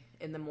 like,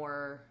 in the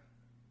more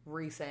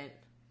recent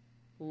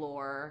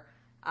lore,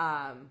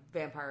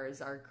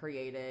 vampires are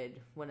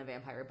created when a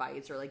vampire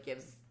bites or, like,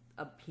 gives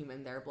a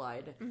human their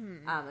blood.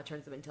 Mm-hmm. That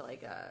turns them into,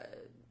 like, a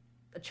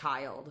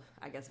child,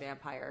 I guess,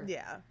 vampire.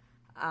 Yeah.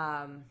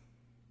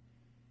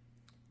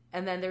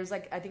 And then there's,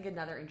 like, I think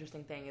another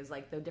interesting thing is,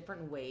 like, the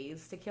different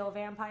ways to kill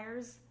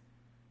vampires.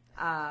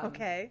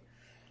 Okay.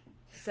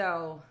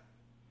 So,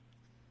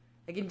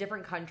 like, in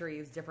different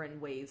countries, different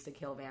ways to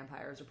kill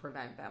vampires or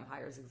prevent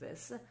vampires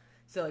exist.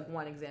 So, like,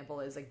 one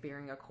example is, like,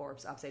 burying a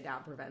corpse upside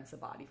down prevents the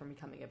body from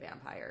becoming a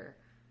vampire.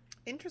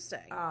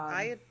 Interesting.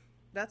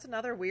 That's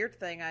another weird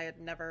thing I've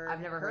never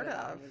heard of.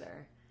 That one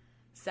either.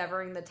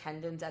 Severing the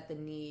tendons at the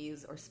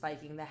knees or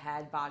spiking the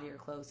head, body, or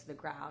clothes to the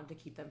ground to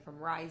keep them from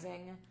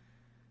rising.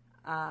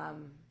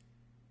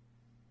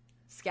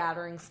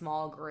 Scattering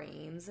small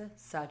grains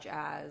such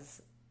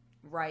as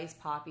rice,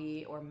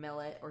 poppy, or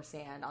millet or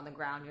sand on the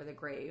ground near the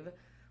grave,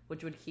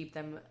 which would keep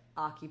them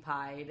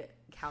occupied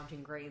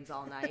counting grains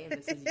all night.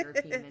 And this is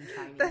European and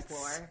Chinese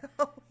lore.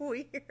 So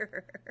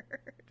weird.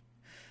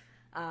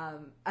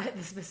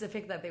 The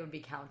specific that they would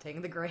be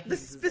counting the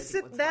grains.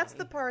 That's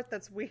the part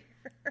that's weird.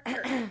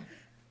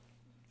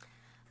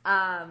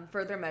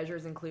 Further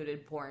measures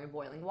included pouring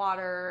boiling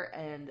water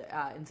and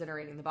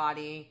incinerating the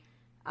body.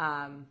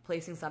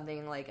 Placing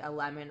something like a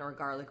lemon or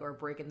garlic or a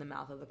brick in the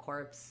mouth of the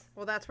corpse.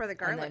 Well, that's where the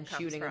garlic comes from.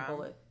 And then shooting a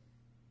bullet.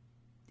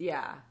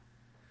 Yeah.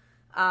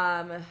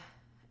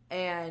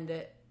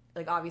 And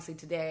like obviously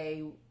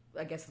today,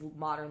 I guess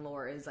modern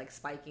lore is like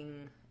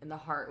spiking in the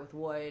heart with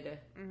wood.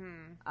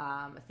 Mm-hmm.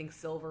 I think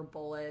silver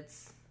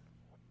bullets.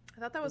 I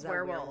thought that was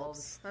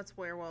werewolves. That's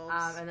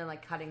werewolves. And then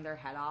like cutting their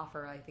head off,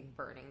 or I think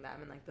burning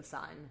them in like the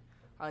sun,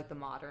 are like the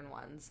modern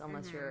ones.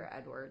 Unless you're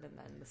Edward, and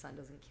then the sun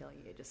doesn't kill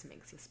you; it just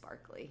makes you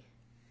sparkly.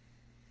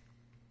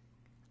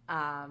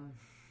 And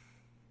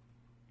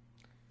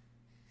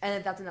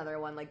that's another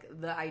one, like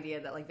the idea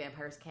that like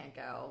vampires can't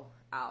go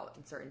out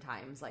in certain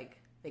times, like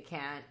they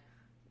can't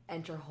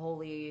enter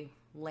holy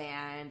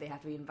land, they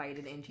have to be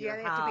invited into your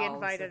house. Yeah, they have to be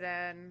invited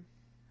in.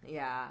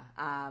 Yeah,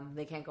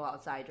 they can't go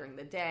outside during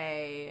the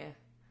day.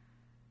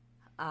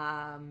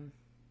 And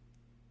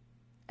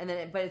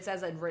then, but it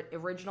says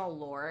original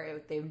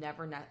lore, they've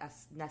never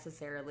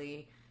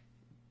necessarily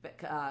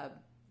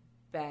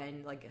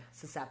been like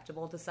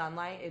susceptible to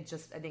sunlight. It's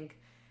just, I think,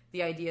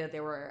 the idea that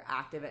they were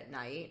active at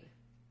night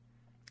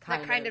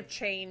kind of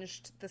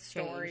changed the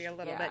story a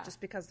little bit,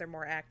 just because they're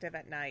more active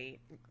at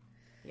night.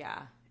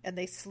 Yeah. And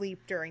they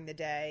sleep during the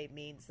day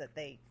means that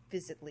they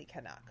physically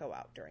cannot go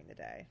out during the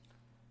day.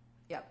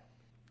 Yep.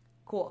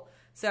 Cool.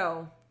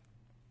 So,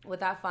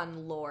 with that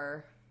fun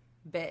lore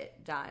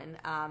bit done,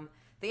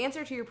 the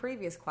answer to your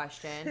previous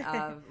question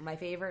of my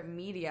favorite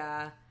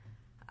media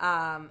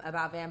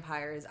about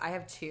vampires, I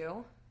have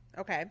two.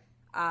 Okay.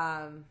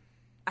 I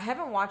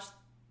haven't watched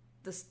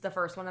the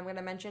first one I'm going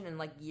to mention in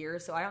like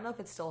years, so I don't know if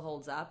it still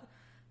holds up,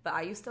 but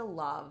I used to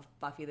love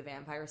Buffy the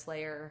Vampire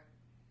Slayer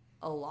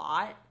a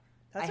lot.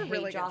 That's a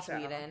really good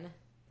show.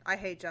 I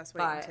hate Joss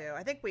Whedon too.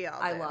 I think we all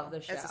do. I love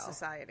the show. As a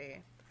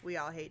society, we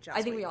all hate Joss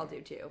Whedon. I think we all do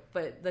too,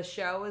 but the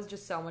show is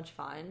just so much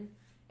fun,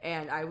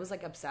 and I was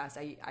like obsessed.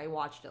 I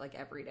watched it like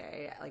every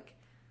day, like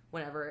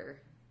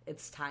whenever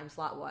its time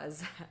slot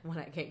was when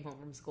I came home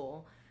from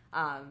school.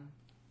 And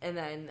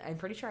then I'm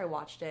pretty sure I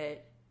watched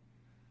it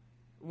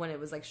when it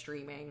was like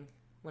streaming,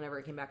 whenever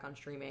it came back on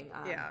streaming.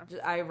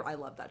 I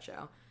love that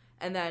show.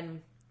 And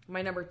then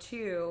my number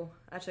two,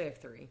 actually I have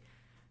three.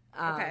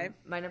 Okay.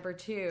 My number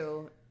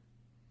two,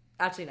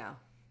 actually no.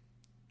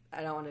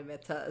 I don't want to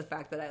admit to the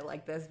fact that I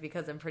like this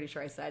because I'm pretty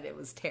sure I said it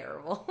was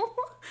terrible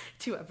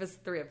 3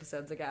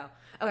 episodes ago.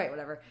 Okay,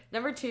 whatever.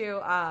 Number two,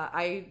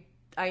 I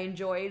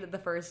enjoyed the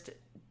first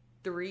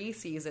 3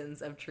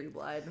 seasons of True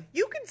Blood.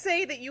 You can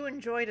say that you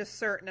enjoyed a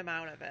certain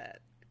amount of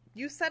it.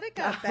 You said it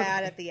got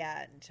bad at the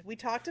end. We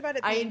talked about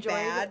it being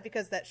bad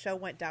because that show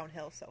went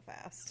downhill so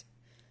fast.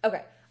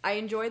 Okay. I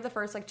enjoyed the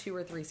first like 2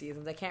 or 3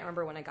 seasons. I can't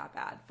remember when it got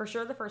bad. For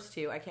sure the first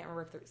 2. I can't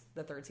remember if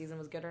the third season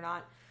was good or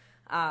not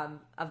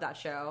of that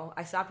show.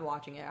 I stopped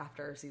watching it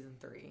after season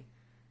 3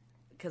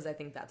 because I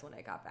think that's when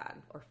it got bad,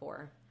 or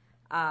 4.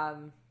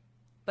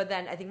 But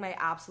then I think my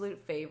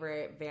absolute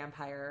favorite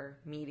vampire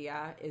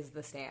media is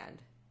The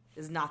Stand.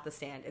 Is not The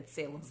Stand. It's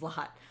Salem's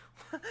Lot.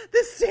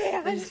 The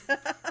Stand!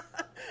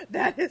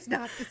 That is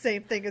not the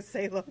same thing as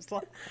Salem's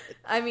Lot.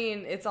 I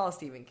mean, it's all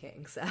Stephen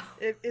King, so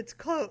it's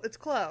close. It's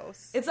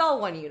close. It's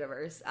all one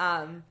universe.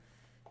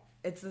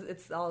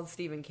 It's all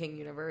Stephen King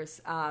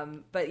universe.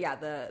 But yeah,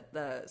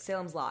 the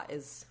Salem's Lot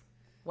is,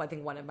 I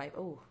think, one of my.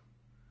 Oh,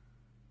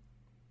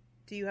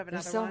 do you have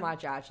another? There's so one?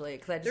 much actually,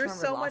 because I just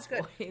remember Lost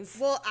Boys.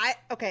 Well,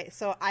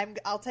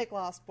 I'll take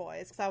Lost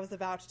Boys because I was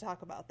about to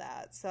talk about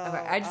that. So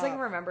okay, I just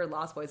remembered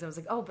Lost Boys and I was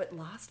like, oh, but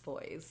Lost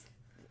Boys.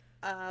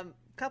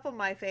 Couple of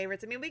my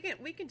favorites. I mean,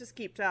 we can just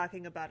keep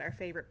talking about our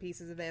favorite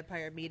pieces of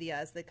vampire media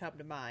as they come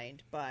to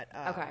mind. But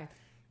okay,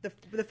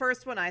 the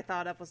first one I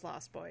thought of was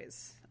Lost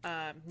Boys.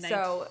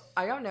 So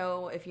I don't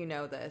know if you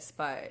know this,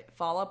 but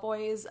Fall Out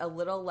Boys, a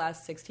little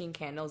less 16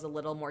 Candles, a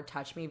little more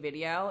Touch Me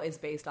video is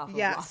based off of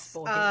Lost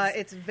Boys.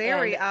 It's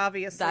very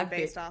obviously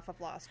based off of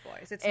Lost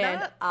Boys. It's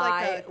not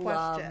like a question. I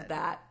love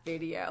that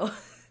video.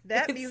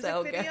 That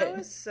music video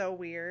is so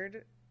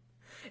weird.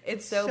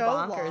 It's so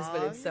bonkers, long.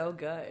 But it's so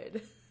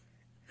good.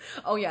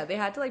 Oh yeah, they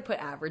had to like put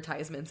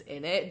advertisements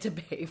in it to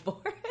pay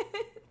for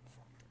it.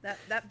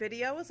 That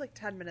video was like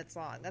 10 minutes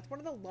long. That's one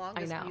of the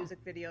longest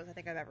music videos I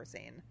think I've ever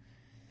seen.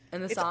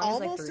 And the song is like 3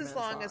 minutes long. It's almost as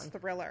long as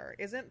Thriller.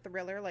 Isn't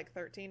Thriller like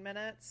 13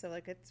 minutes? So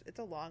like it's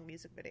a long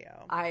music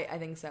video. I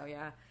think so,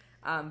 yeah.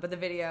 But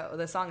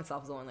the song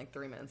itself is only like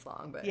 3 minutes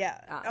long. But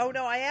yeah. Oh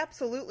no, I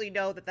absolutely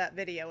know that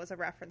video is a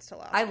reference to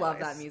Lost Boys. I love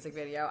that music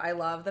video. I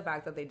love the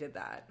fact that they did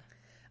that.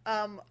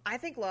 I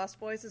think Lost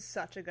Boys is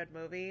such a good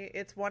movie.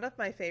 It's one of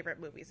my favorite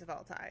movies of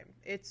all time.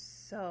 It's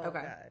so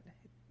good.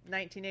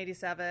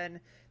 1987.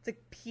 It's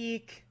like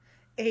peak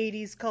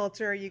 80s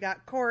culture. You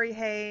got Corey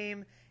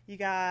Haim. You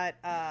got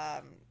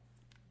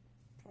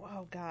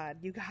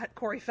you got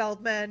Corey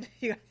Feldman.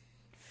 You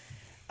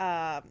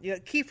got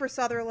Kiefer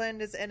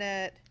Sutherland is in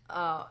it.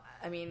 Oh,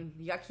 I mean,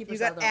 you got Kiefer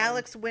Sutherland. You got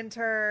Alex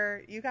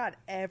Winter. You got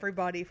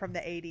everybody from the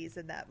 80s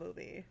in that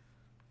movie.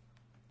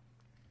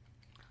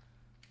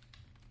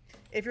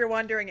 If you're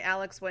wondering,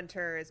 Alex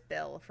Winter is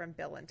Bill from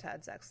Bill and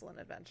Ted's Excellent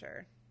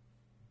Adventure.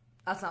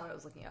 That's not what I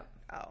was looking up.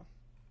 Oh.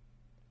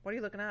 What are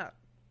you looking up?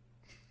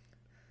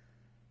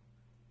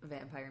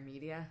 Vampire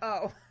Media.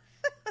 Oh.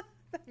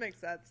 That makes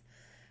sense.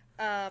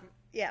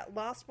 Yeah,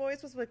 Lost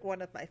Boys was like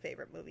one of my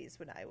favorite movies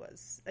when I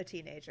was a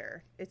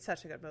teenager. It's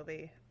such a good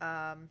movie.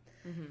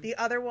 The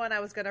other one I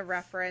was going to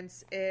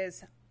reference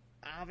is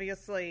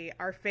obviously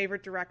our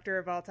favorite director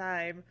of all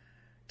time,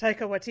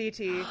 Taika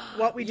Waititi,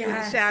 What We Do in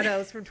the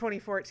Shadows from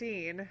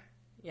 2014.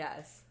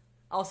 Yes.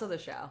 Also the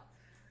show.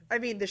 I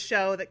mean, the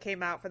show that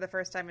came out for the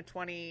first time in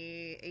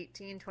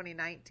 2018,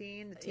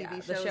 2019. The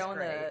TV show the show is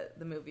great. and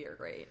the movie are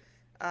great.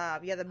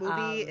 The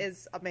movie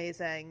is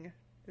amazing.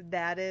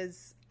 That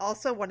is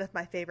also one of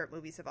my favorite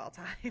movies of all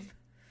time.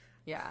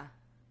 Yeah.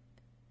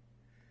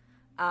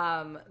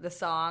 The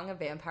song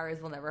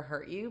 "Vampires Will Never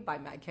Hurt You" by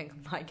My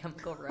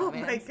Chemical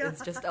Romance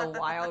is just a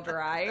wild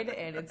ride,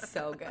 and it's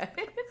so good.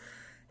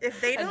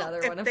 If they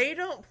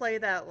don't play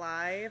that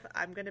live,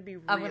 I'm gonna be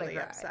really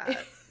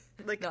upset.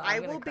 Like, I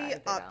will be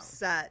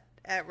upset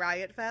at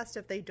Riot Fest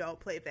if they don't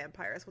play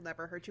 "Vampires Will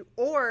Never Hurt You"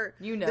 or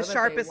 "The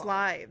Sharpest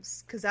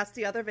Lives," because that's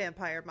the other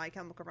Vampire My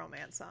Chemical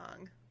Romance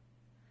song.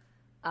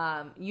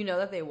 You know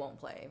that they won't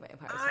play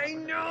Vampires. I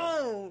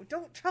know.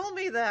 Don't tell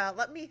me that.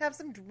 Let me have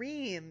some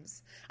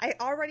dreams. I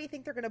already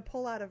think they're going to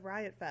pull out of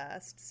Riot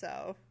Fest,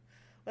 so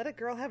let a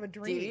girl have a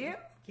dream. Do you?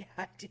 Yeah,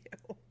 I do.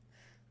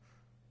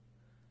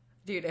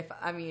 Dude,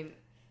 I'm going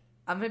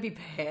to be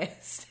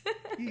pissed.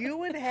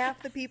 You and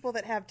half the people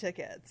that have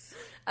tickets.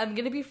 I'm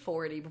going to be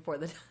 40 before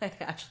the time I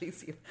actually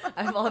see them.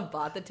 I'll have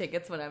bought the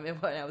tickets when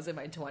I was in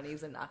my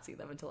 20s and not see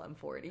them until I'm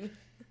 40.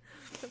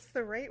 That's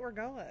the rate we're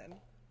going.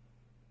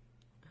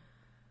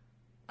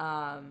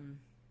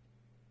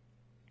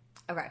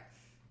 Okay.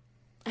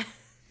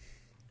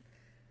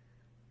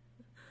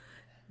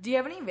 Do you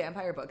have any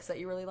vampire books that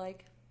you really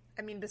like?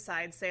 I mean,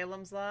 besides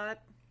Salem's Lot,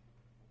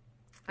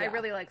 yeah. I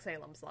really like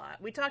Salem's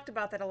Lot. We talked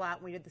about that a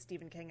lot when we did the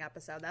Stephen King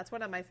episode. That's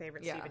one of my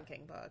favorite Stephen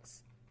King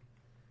books.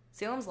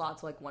 Salem's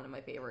Lot's like one of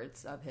my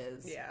favorites of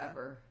his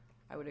ever.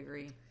 I would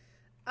agree.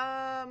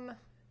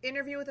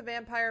 Interview with a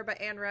Vampire by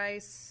Anne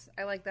Rice.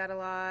 I like that a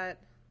lot.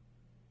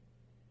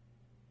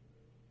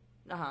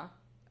 Uh-huh.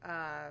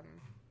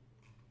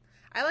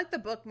 I like the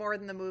book more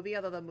than the movie,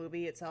 although the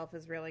movie itself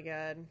is really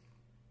good.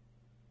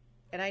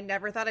 And I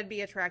never thought I'd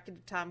be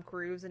attracted to Tom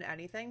Cruise in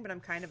anything, but I'm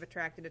kind of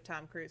attracted to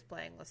Tom Cruise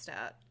playing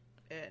Lestat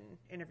in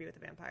Interview with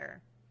the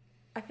Vampire.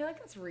 I feel like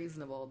that's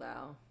reasonable,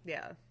 though.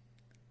 Yeah.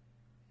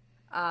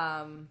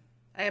 I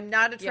am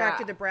not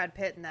attracted to Brad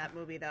Pitt in that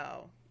movie,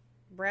 though.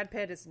 Brad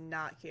Pitt is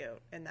not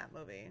cute in that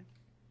movie.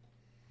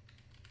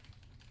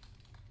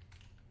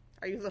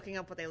 Are you looking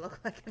up what they look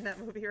like in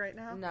that movie right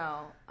now?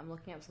 No, I'm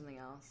looking up something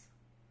else.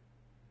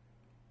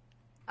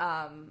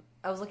 I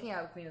was looking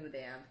at Queen of the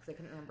Damned because I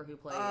couldn't remember who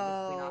played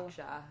Queen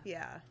Aksha.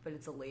 Yeah. But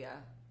it's Aaliyah.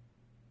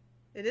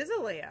 It is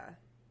Aaliyah.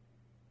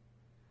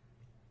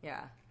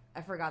 Yeah.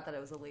 I forgot that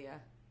it was Aaliyah.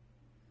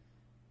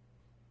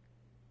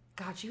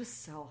 God, she was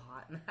so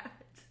hot in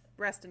that.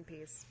 Rest in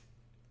peace.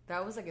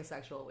 That was like a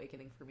sexual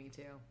awakening for me,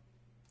 too.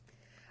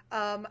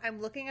 I'm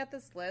looking at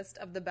this list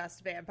of the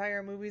best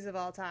vampire movies of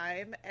all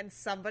time, and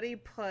somebody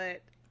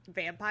put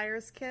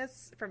Vampire's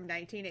Kiss from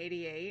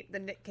 1988, the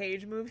Nick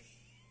Cage movie.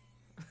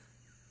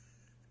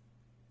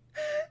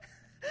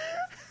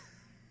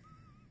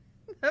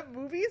 That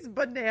movie's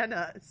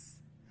bananas.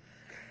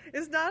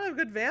 It's not a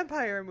good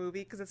vampire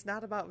movie because it's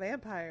not about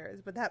vampires,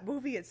 but that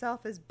movie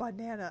itself is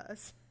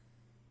bananas.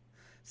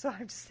 So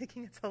I'm just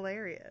thinking it's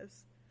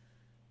hilarious.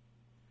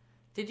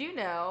 Did you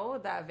know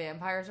that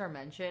vampires are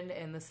mentioned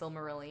in the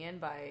Silmarillion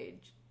by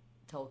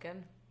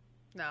Tolkien?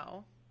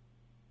 No.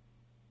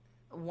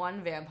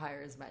 One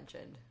vampire is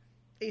mentioned.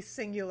 A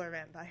singular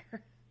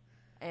vampire.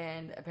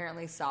 And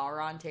apparently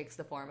Sauron takes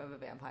the form of a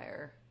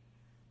vampire.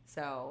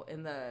 So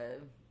in the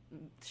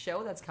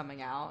show that's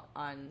coming out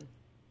on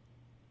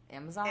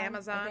Amazon,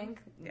 I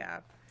think.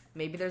 Yeah.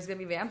 Maybe there's going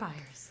to be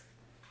vampires.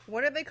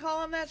 What did they call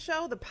on that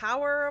show? The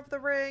Power of the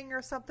Ring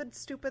or something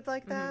stupid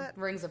like that?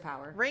 Mm-hmm. Rings of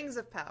Power. Rings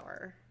of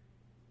Power.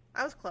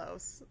 I was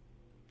close.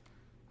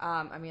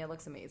 I mean, it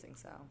looks amazing,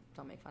 so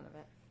don't make fun of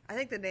it. I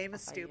think the name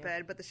is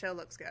stupid, but the show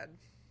looks good.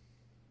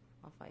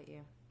 I'll fight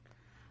you.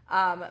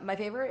 My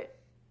favorite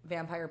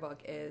vampire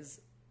book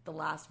is The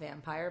Last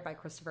Vampire by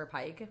Christopher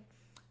Pike.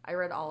 I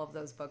read all of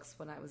those books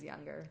when I was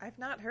younger. I've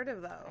not heard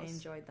of those. I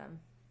enjoyed them.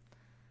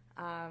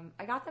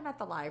 I got them at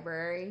the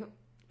library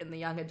in the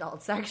young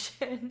adult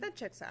section. That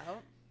checks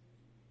out.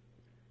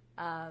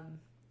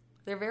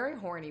 They're very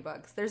horny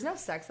books. There's no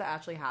sex that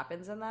actually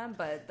happens in them,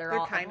 but They're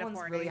all kind of everyone's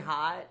horny. really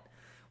hot.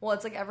 Well,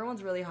 it's like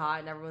everyone's really hot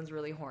and everyone's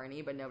really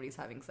horny, but nobody's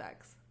having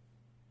sex.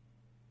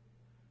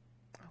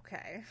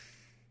 Okay.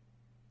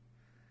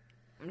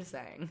 I'm just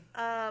saying.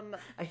 I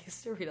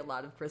used to read a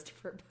lot of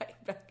Christopher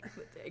Pike back in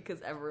the day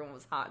because everyone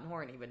was hot and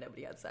horny, but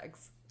nobody had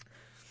sex.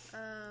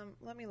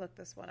 Let me look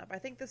this one up. I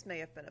think this may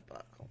have been a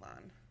book. Hold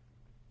on.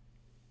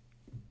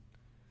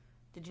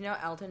 Did you know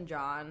Elton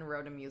John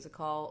wrote a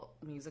musical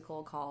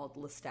called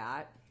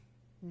Lestat?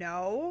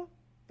 No,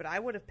 but I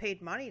would have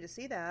paid money to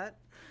see that.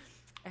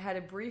 It had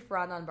a brief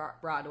run on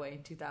Broadway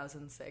in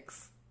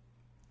 2006.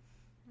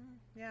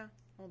 Yeah,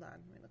 hold on. Let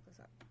me look this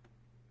up.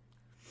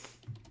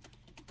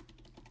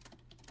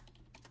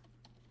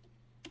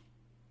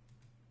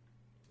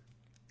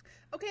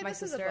 Okay, My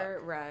this is a sister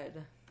book.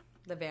 read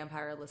The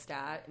Vampire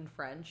Lestat in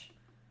French,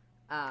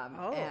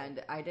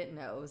 and I didn't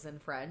know it was in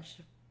French,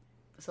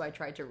 so I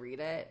tried to read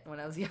it when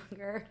I was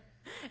younger,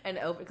 and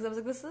because I was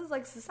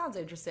like, this sounds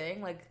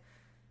interesting. Like,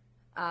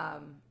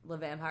 Le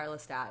Vampire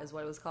Lestat is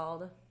what it was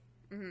called,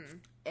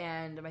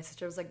 and my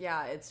sister was like,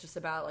 yeah, it's just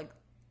about like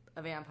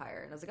a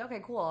vampire, and I was like, okay,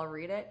 cool, I'll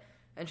read it,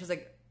 and she was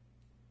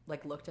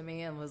like looked at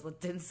me and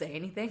didn't say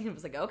anything, and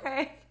was like,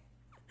 okay,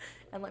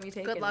 and let me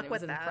take it. Good luck and it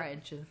with was that. in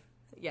French.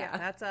 Yeah,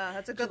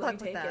 that's a good luck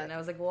with that. It. And I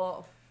was like,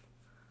 well,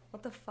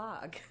 what the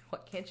fuck? Why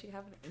can't you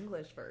have an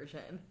English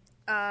version?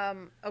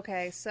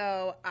 Okay,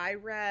 so I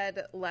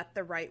read Let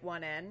the Right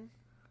One In,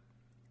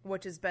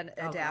 which has been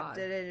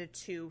adapted into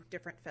 2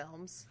 different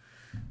films.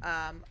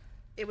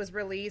 It was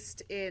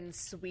released in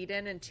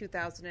Sweden in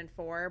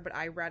 2004, but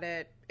I read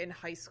it in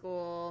high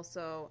school.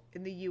 So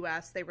in the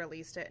US, they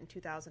released it in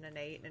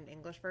 2008 in an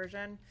English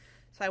version.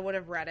 So I would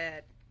have read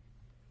it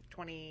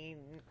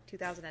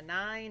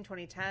 2009,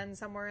 2010,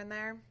 somewhere in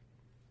there.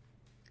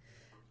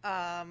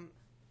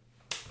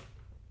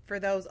 For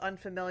those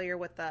unfamiliar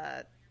with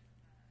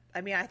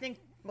I think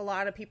a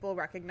lot of people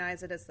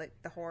recognize it as like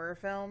the horror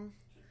film.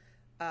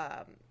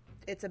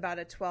 It's about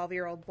a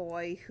 12-year-old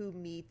boy who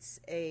meets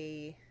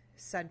a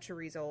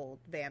centuries-old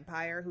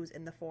vampire who's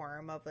in the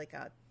form of like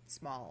a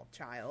small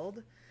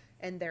child,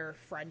 and their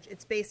friend.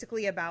 It's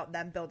basically about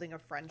them building a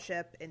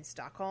friendship in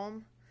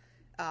Stockholm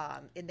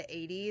in the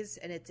 80s,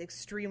 and it's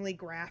extremely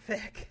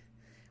graphic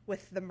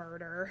with the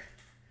murder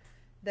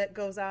that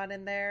goes on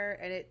in there,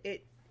 and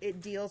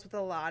it deals with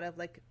a lot of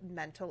like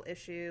mental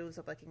issues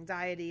of like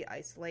anxiety,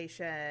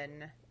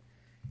 isolation,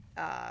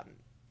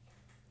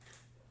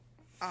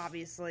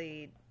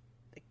 obviously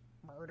like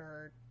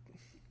murder.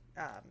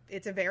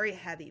 It's a very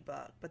heavy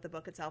book, but the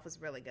book itself is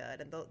really good,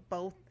 and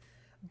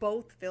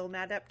both film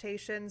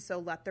adaptations. So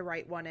Let the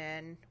Right One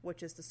In,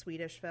 which is the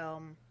Swedish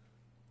film,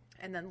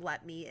 and then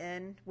Let Me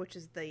In, which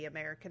is the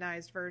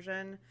Americanized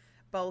version.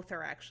 Both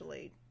are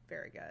actually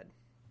very good.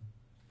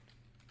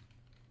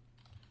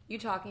 You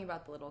talking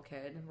about the little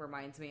kid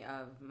reminds me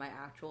of my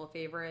actual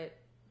favorite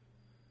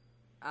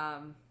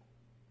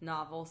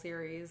novel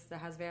series that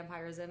has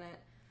vampires in it.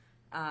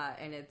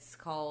 And it's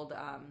called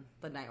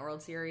the Night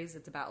World series.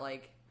 It's about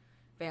like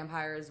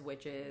vampires,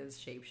 witches,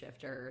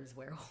 shapeshifters,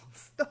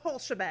 werewolves. The whole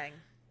shebang.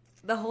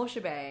 The whole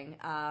shebang.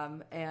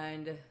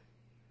 And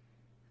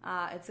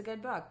it's a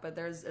good book, but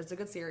it's a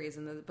good series.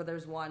 But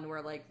there's one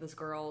where like this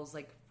girl's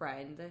like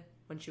friend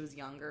when she was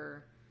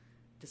younger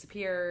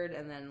disappeared,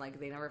 and then like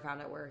they never found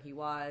out where he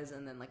was,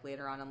 and then like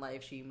later on in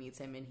life she meets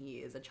him and he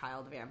is a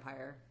child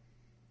vampire,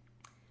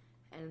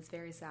 and it's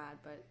very sad,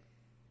 but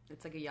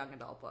it's like a young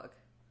adult book.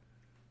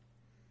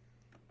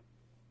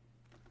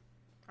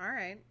 All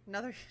right,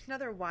 another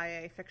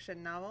YA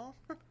fiction novel.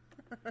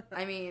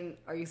 I mean,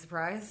 are you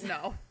surprised?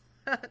 No.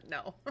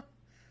 No.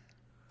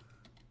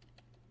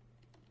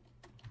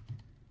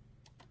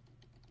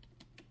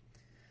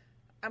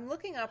 I'm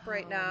looking up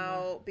right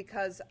now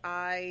because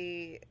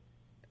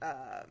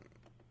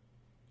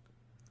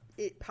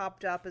it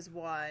popped up as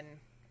one.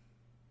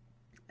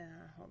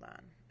 Hold on,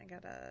 I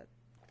gotta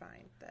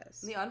find this.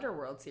 The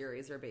Underworld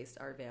series are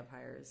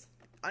vampires.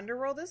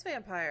 Underworld is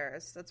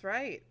vampires. That's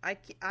right. I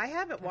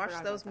haven't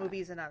watched those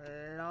movies in a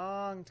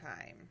long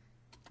time.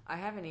 I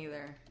haven't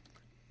either.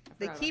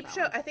 They keep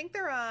I think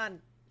they're on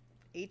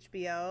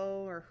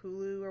HBO or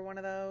Hulu or one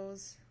of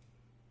those.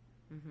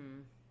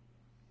 Mm-hmm.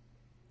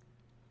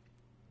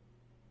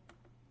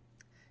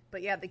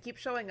 But yeah, they keep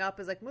showing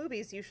up as like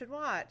movies you should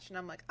watch, and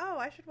I'm like, oh,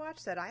 I should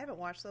watch that. I haven't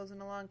watched those in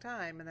a long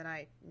time, and then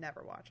I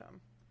never watch them.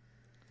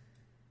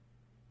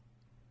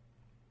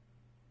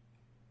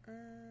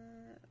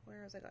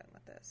 Where was I going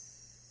with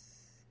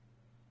this?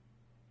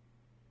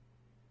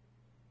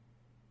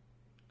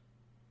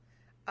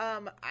 I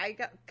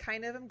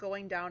am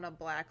going down a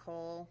black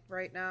hole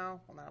right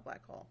now. Well, not a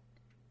black hole.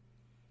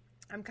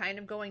 I'm kind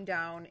of going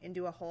down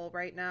into a hole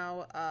right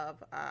now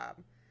of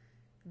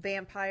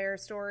vampire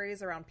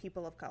stories around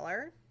people of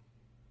color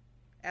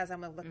as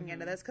I'm looking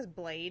into this, because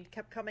Blade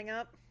kept coming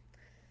up,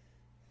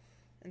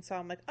 and so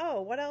I'm like,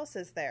 oh, what else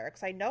is there?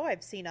 Because I know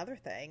I've seen other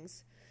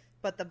things,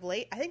 But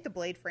I think the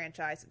Blade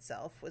franchise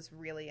itself was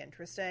really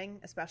interesting,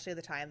 especially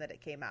the time that it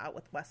came out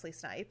with Wesley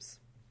Snipes.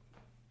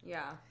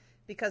 Yeah.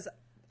 Because,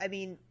 I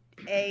mean,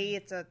 A,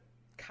 it's a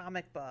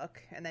comic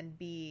book, and then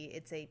B,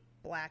 it's a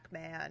black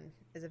man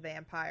is a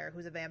vampire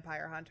who's a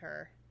vampire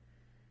hunter.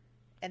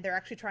 And they're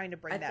actually trying to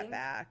bring that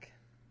back.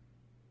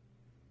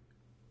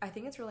 I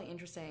think it's really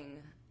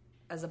interesting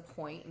as a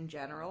point in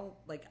general.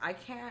 Like, I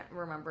can't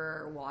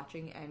remember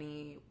watching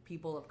any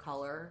people of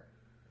color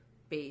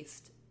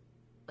based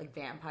like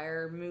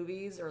vampire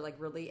movies or like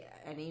really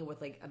any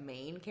with like a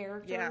main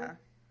character.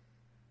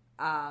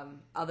 Yeah.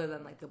 Other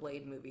than like the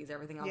Blade movies,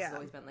 everything else has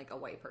always been like a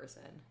white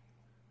person.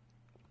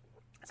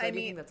 So I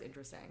think that's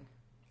interesting.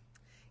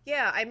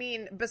 Yeah, I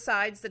mean,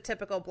 besides the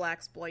typical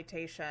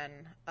blaxploitation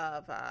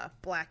of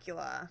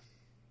Blackula,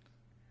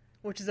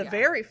 which is a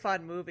very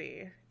fun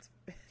movie.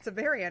 It's a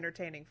very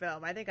entertaining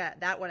film. I think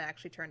that one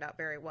actually turned out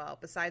very well.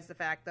 Besides the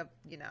fact that,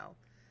 you know,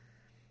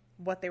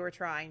 what they were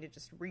trying to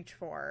just reach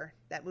for,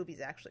 that movie's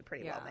actually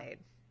pretty well made.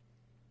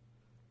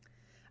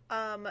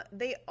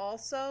 They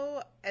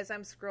also, as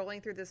I'm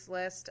scrolling through this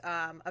list,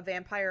 A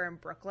Vampire in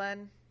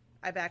Brooklyn,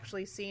 I've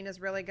actually seen is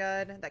really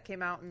good. That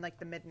came out in like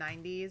the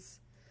mid-90s.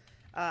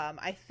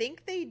 I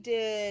think they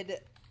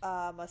did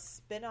a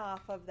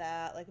spin-off of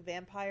that, like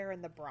Vampire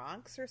in the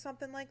Bronx or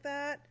something like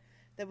that.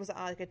 That was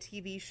like a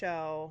TV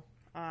show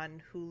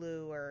on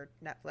Hulu or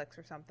Netflix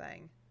or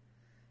something.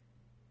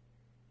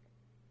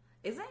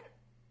 Isn't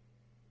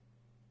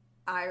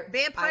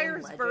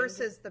Vampires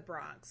versus the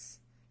Bronx?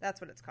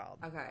 That's what it's called.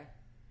 Okay.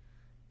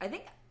 I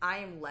think I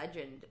Am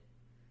Legend,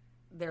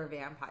 they're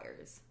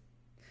vampires.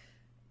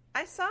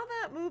 I saw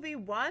that movie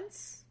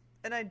once,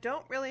 and I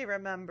don't really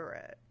remember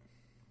it.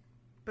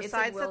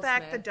 Besides the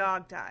fact the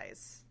dog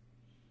dies.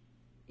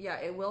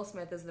 Yeah, Will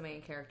Smith is the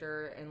main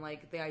character, and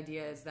like the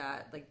idea is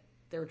that like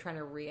they were trying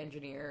to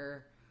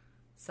re-engineer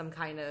some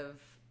kind of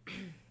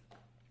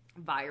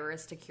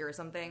virus to cure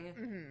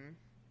something,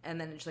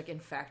 and then it just like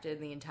infected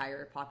the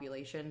entire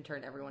population,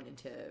 turned everyone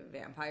into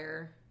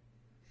vampire,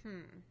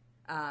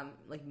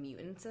 like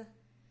mutants.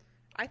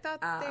 I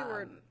thought they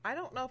were. I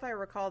don't know if I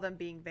recall them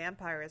being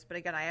vampires, but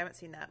again, I haven't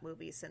seen that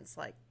movie since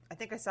like I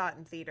think I saw it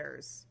in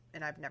theaters,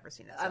 and I've never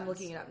seen it since. I'm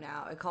looking it up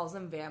now. It calls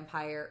them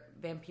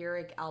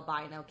vampiric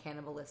albino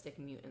cannibalistic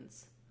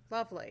mutants.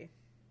 Lovely,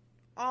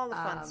 all the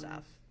fun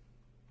stuff.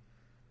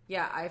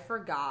 Yeah, I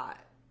forgot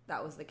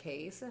that was the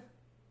case.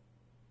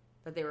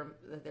 That they were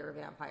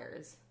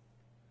vampires.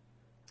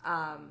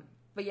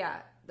 But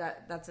yeah,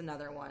 that's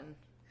another one.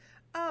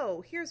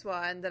 Oh, here's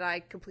one that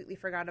I completely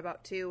forgot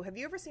about too. Have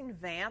you ever seen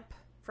Vamp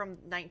from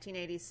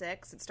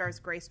 1986? It stars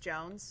Grace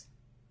Jones.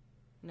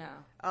 No.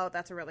 Oh,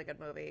 that's a really good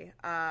movie.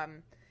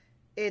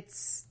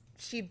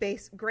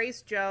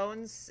 Grace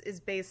Jones is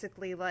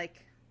basically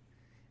like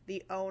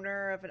the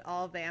owner of an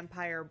all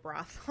vampire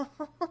brothel.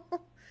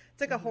 It's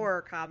like a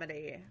horror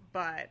comedy,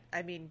 but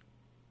I mean,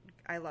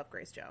 I love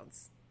Grace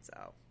Jones,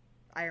 so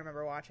I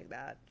remember watching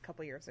that a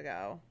couple years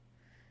ago.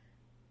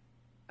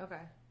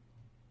 Okay.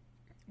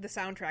 The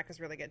soundtrack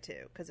is really good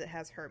too because it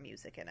has her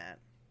music in it.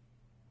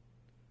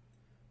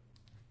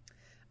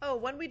 Oh,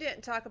 one we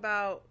didn't talk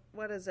about.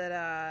 What is it?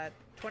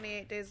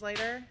 28 Days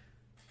Later.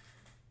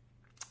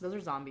 Those are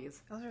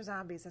zombies. Those are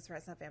zombies. That's right.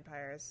 It's not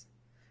vampires.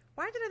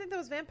 Why did I think that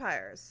was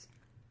vampires?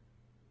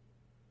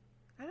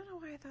 I don't know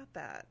why I thought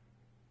that.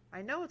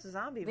 I know it's a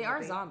zombie movie. They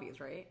are zombies,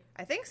 right?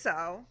 I think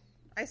so.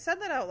 I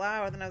said that out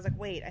loud, and then I was like,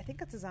 wait, I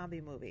think it's a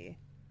zombie movie.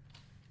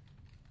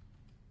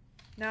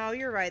 No,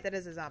 you're right. That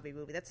is a zombie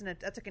movie. That's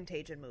a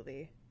Contagion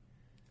movie.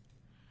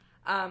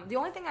 The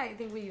only thing I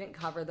think we didn't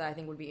cover that I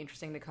think would be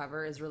interesting to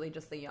cover is really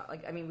just the young,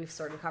 like, I mean, we've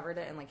sort of covered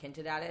it and like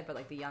hinted at it, but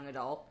like the young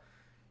adult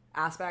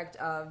aspect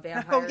of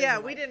vampires. Oh yeah,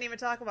 and, we didn't even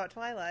talk about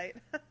Twilight.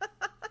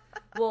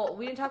 Well,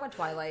 we didn't talk about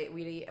Twilight.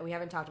 We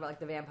haven't talked about like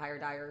the Vampire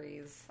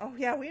Diaries. Oh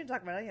yeah, we didn't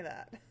talk about any of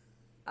that.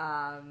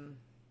 I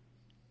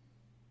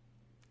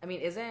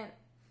mean, isn't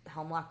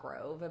Hemlock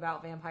Grove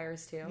about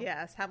vampires too?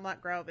 Yes,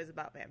 Hemlock Grove is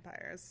about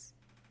vampires.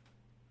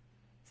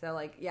 So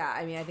like, yeah,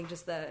 I mean, I think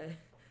just the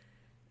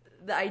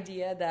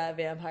idea that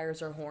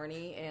vampires are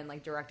horny and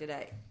like directed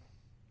at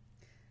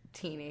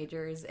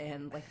teenagers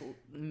and like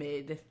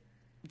mid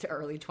to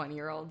early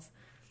 20-year-olds.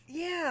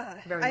 Yeah,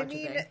 very much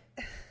a thing.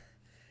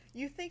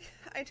 You think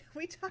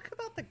we talk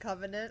about The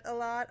Covenant a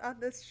lot on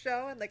this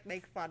show and like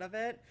make fun of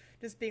it,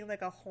 just being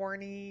like a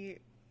horny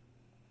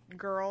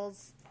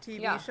girls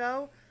TV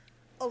show.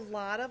 A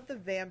lot of the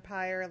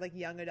vampire like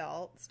young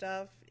adult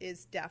stuff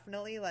is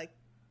definitely like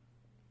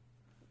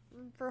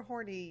for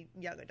horny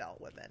young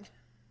adult women.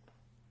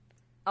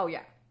 Oh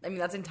yeah, I mean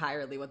that's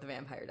entirely what the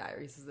Vampire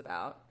Diaries is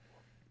about.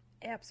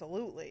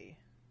 Absolutely.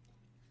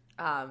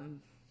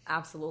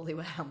 Absolutely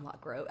what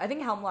Hemlock Grove. I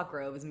think Hemlock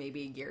Grove is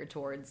maybe geared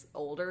towards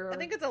older. I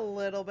think it's a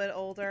little bit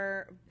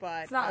older,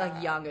 but it's not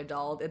like young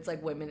adult. It's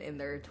like women in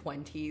their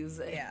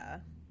 20s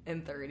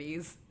and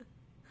 30s.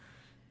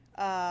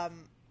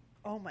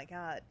 Oh my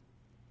god.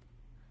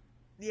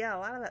 Yeah, a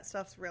lot of that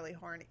stuff's really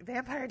horny.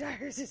 Vampire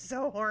Diaries is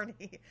so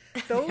horny.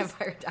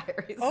 Vampire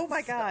Diaries. Oh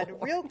my god. So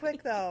real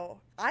quick though,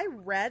 I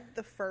read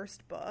the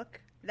first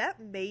book That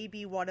may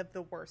be one of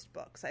the worst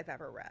books I've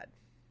ever read.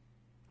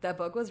 That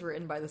book was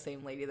written by the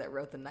same lady that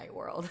wrote The Night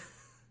World,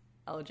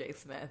 L.J.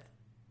 Smith.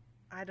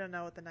 I don't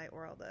know what The Night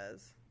World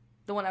is.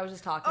 The one I was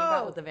just talking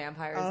about with the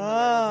vampires and the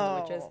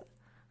werewolves and the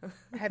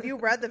witches. Have you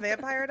read The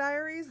Vampire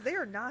Diaries? They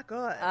are not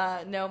good.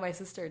 No, my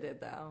sister did,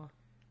 though.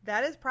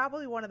 That is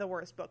probably one of the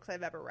worst books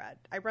I've ever read.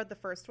 I read the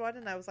first one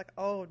and I was like,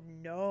 oh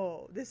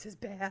no, this is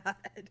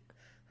bad.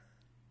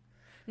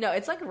 No,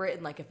 it's like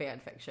written like a fan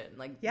fiction.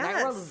 Like, yes.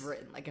 Night World is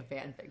written like a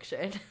fan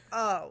fiction.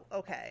 Oh,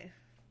 okay.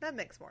 That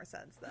makes more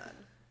sense then.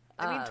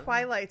 I mean,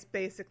 Twilight's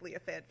basically a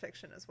fan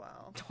fiction as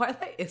well.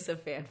 Twilight is a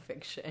fan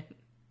fiction.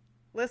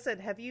 Listen,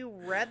 have you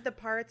read the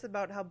parts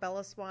about how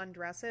Bella Swan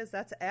dresses?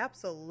 That's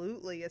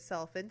absolutely a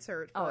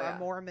self-insert for a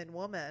Mormon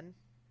woman.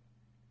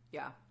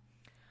 Yeah.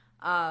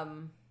 I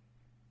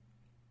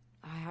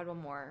had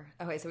one more.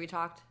 Okay, so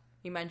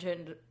you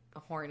mentioned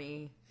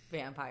horny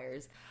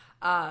vampires.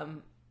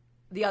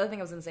 The other thing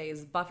I was going to say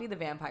is Buffy the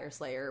Vampire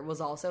Slayer was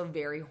also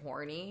very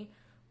horny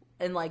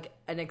in like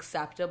an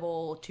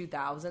acceptable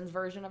 2000s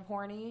version of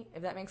horny,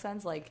 if that makes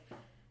sense. Like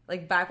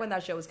back when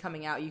that show was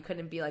coming out, you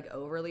couldn't be like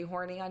overly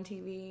horny on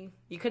TV.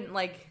 You couldn't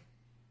like,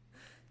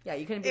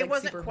 you couldn't be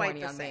like super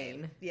horny on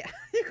Maine. Yeah,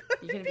 you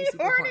couldn't be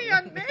super horny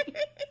on Maine.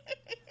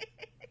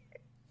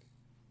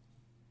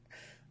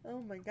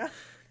 Oh my god.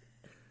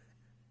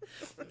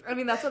 I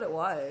mean, that's what it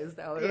was,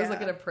 though. It was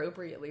like an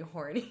appropriately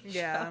horny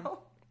show.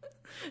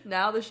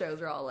 Now the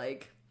shows are all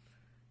like,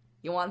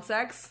 you want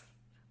sex?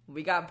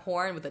 We got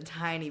porn with a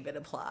tiny bit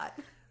of plot.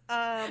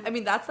 I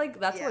mean, that's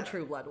what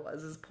True Blood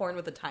was, is porn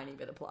with a tiny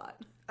bit of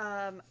plot.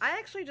 I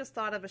actually just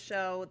thought of a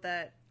show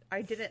that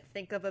I didn't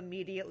think of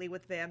immediately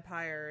with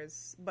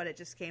vampires, but it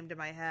just came to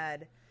my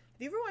head.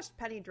 Have you ever watched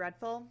Penny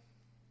Dreadful?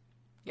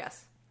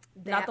 Yes.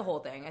 Not the whole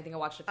thing. I think I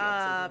watched a few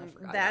episodes and I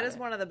forgot That is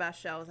one of the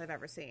best shows I've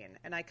ever seen.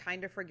 And I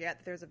kind of forget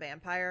that there's a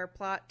vampire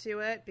plot to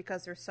it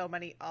because there's so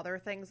many other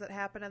things that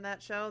happen in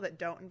that show that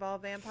don't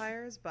involve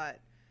vampires, but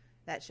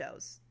that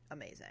show's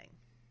amazing.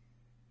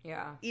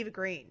 Yeah. Eva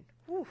Green.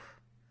 Whew.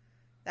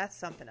 That's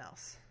something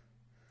else.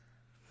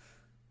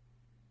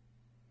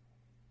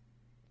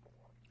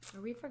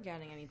 Are we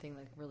forgetting anything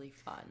like really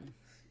fun?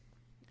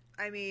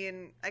 I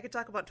mean, I could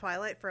talk about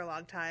Twilight for a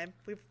long time.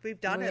 We've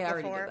done it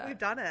before. We've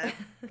done it.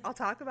 I'll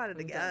talk about it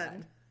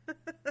again.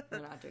 We're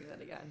not doing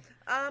that again.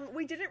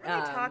 We didn't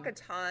really talk a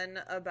ton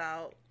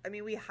about. I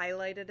mean, we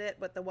highlighted it,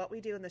 but the What We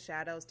Do in the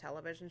Shadows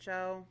television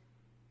show,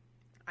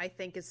 I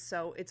think it's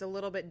a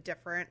little bit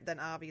different than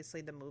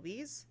obviously the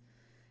movies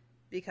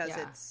because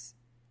it's.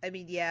 I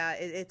mean,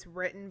 it's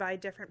written by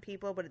different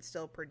people, but it's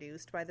still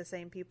produced by the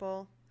same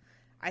people.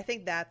 I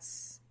think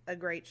that's a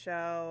great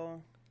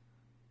show.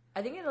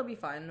 I think it'll be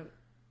fun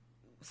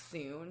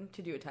soon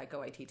to do a Taika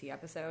Waititi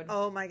episode.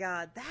 Oh my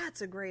god,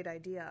 that's a great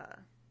idea.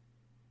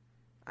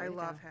 I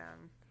love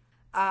him.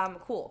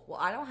 Cool. Well,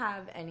 I don't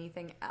have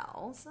anything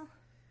else.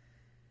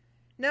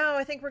 No,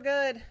 I think we're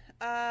good.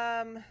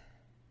 Well,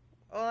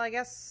 I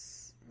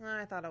guess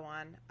I thought of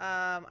one.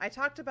 I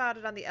talked about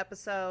it on the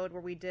episode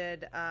where we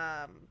did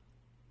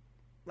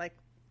like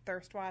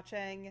thirst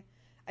watching.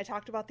 I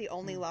talked about The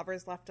Only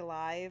Lovers Left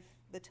Alive,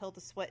 the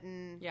Tilda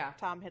Swinton,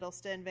 Tom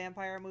Hiddleston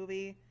vampire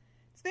movie.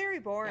 It's very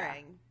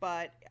boring,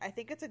 but I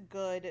think it's a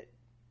good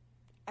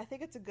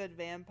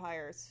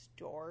vampire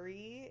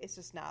story. It's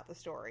just not the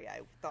story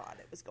I thought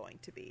it was going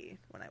to be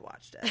when I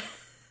watched it.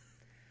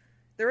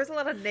 There was a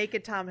lot of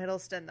naked Tom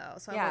Hiddleston though,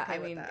 so I'm okay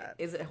with that.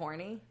 Is it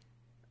horny?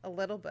 A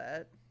little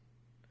bit.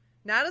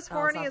 Not as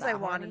horny as I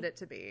wanted it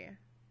to be.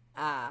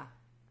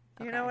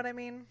 Okay. You know what I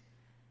mean?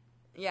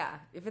 Yeah.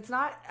 If it's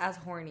not as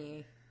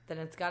horny, then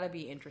it's got to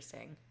be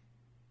interesting.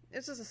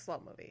 It's just a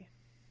slow movie.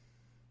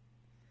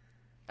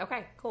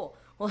 Okay, cool.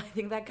 Well, I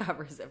think that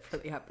covers it for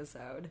the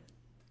episode.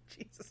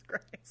 Jesus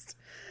Christ.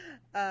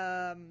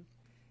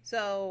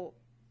 So,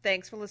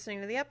 thanks for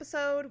listening to the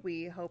episode.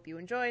 We hope you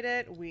enjoyed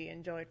it. We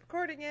enjoyed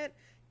recording it.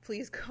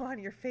 Please go on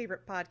your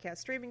favorite podcast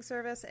streaming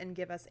service and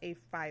give us a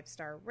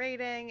 5-star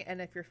rating.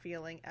 And if you're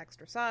feeling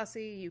extra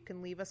saucy, you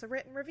can leave us a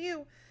written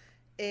review.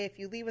 If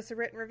you leave us a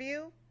written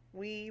review,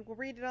 we will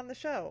read it on the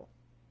show.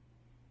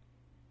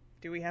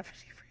 Do we have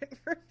any written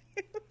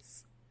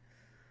reviews?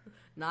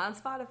 Not on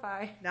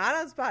Spotify. Not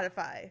on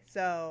Spotify.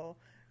 So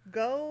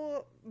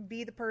go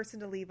be the person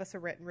to leave us a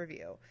written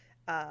review.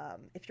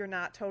 If you're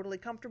not totally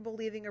comfortable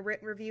leaving a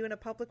written review in a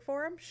public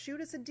forum,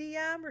 shoot us a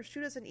DM or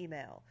shoot us an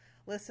email.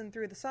 Listen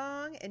through the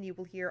song and you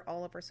will hear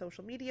all of our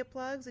social media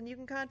plugs and you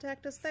can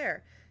contact us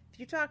there. If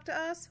you talk to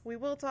us, we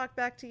will talk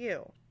back to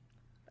you.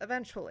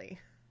 Eventually.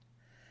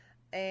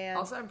 And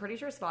also, I'm pretty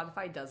sure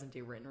Spotify doesn't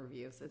do written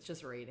reviews. It's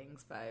just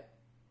ratings, but...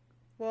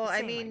 Well,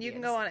 I mean, you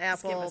can go on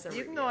Apple.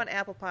 You can go on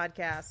Apple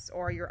Podcasts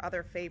or your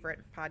other favorite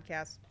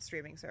podcast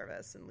streaming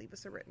service and leave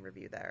us a written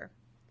review there.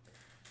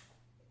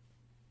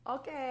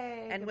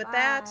 Okay. And with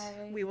that,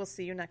 we will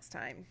see you next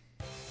time.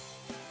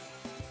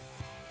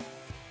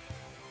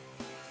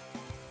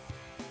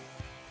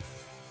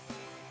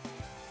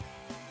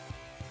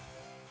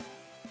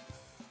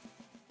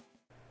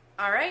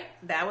 All right,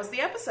 that was the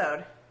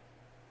episode.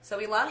 So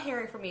we love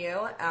hearing from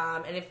you,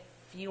 and if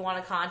you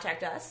want to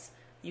contact us,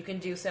 you can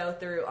do so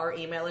through our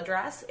email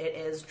address. It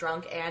is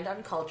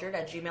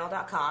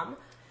drunkanduncultured@gmail.com.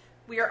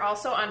 We are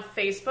also on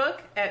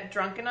Facebook at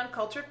Drunk and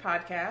Uncultured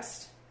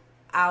Podcast.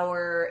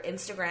 Our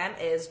Instagram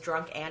is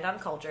Drunk and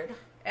Uncultured.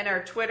 And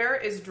our Twitter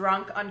is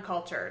Drunk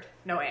Uncultured.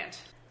 No and.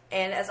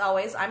 And as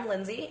always, I'm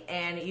Lindsay,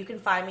 and you can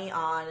find me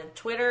on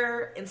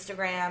Twitter,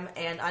 Instagram,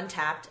 and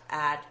Untapped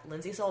at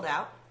Lindsay Sold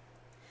Out.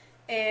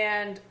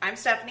 And I'm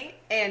Stephanie,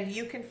 and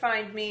you can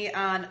find me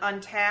on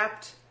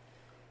Untapped,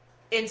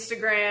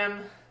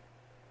 Instagram,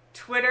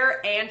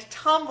 Twitter, and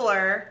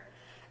Tumblr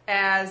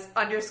as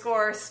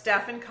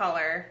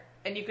 _StephinColor.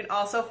 And you can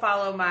also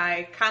follow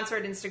my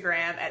concert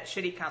Instagram at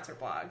Shitty Concert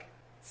Blog.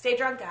 Stay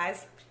drunk,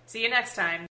 guys. See you next time.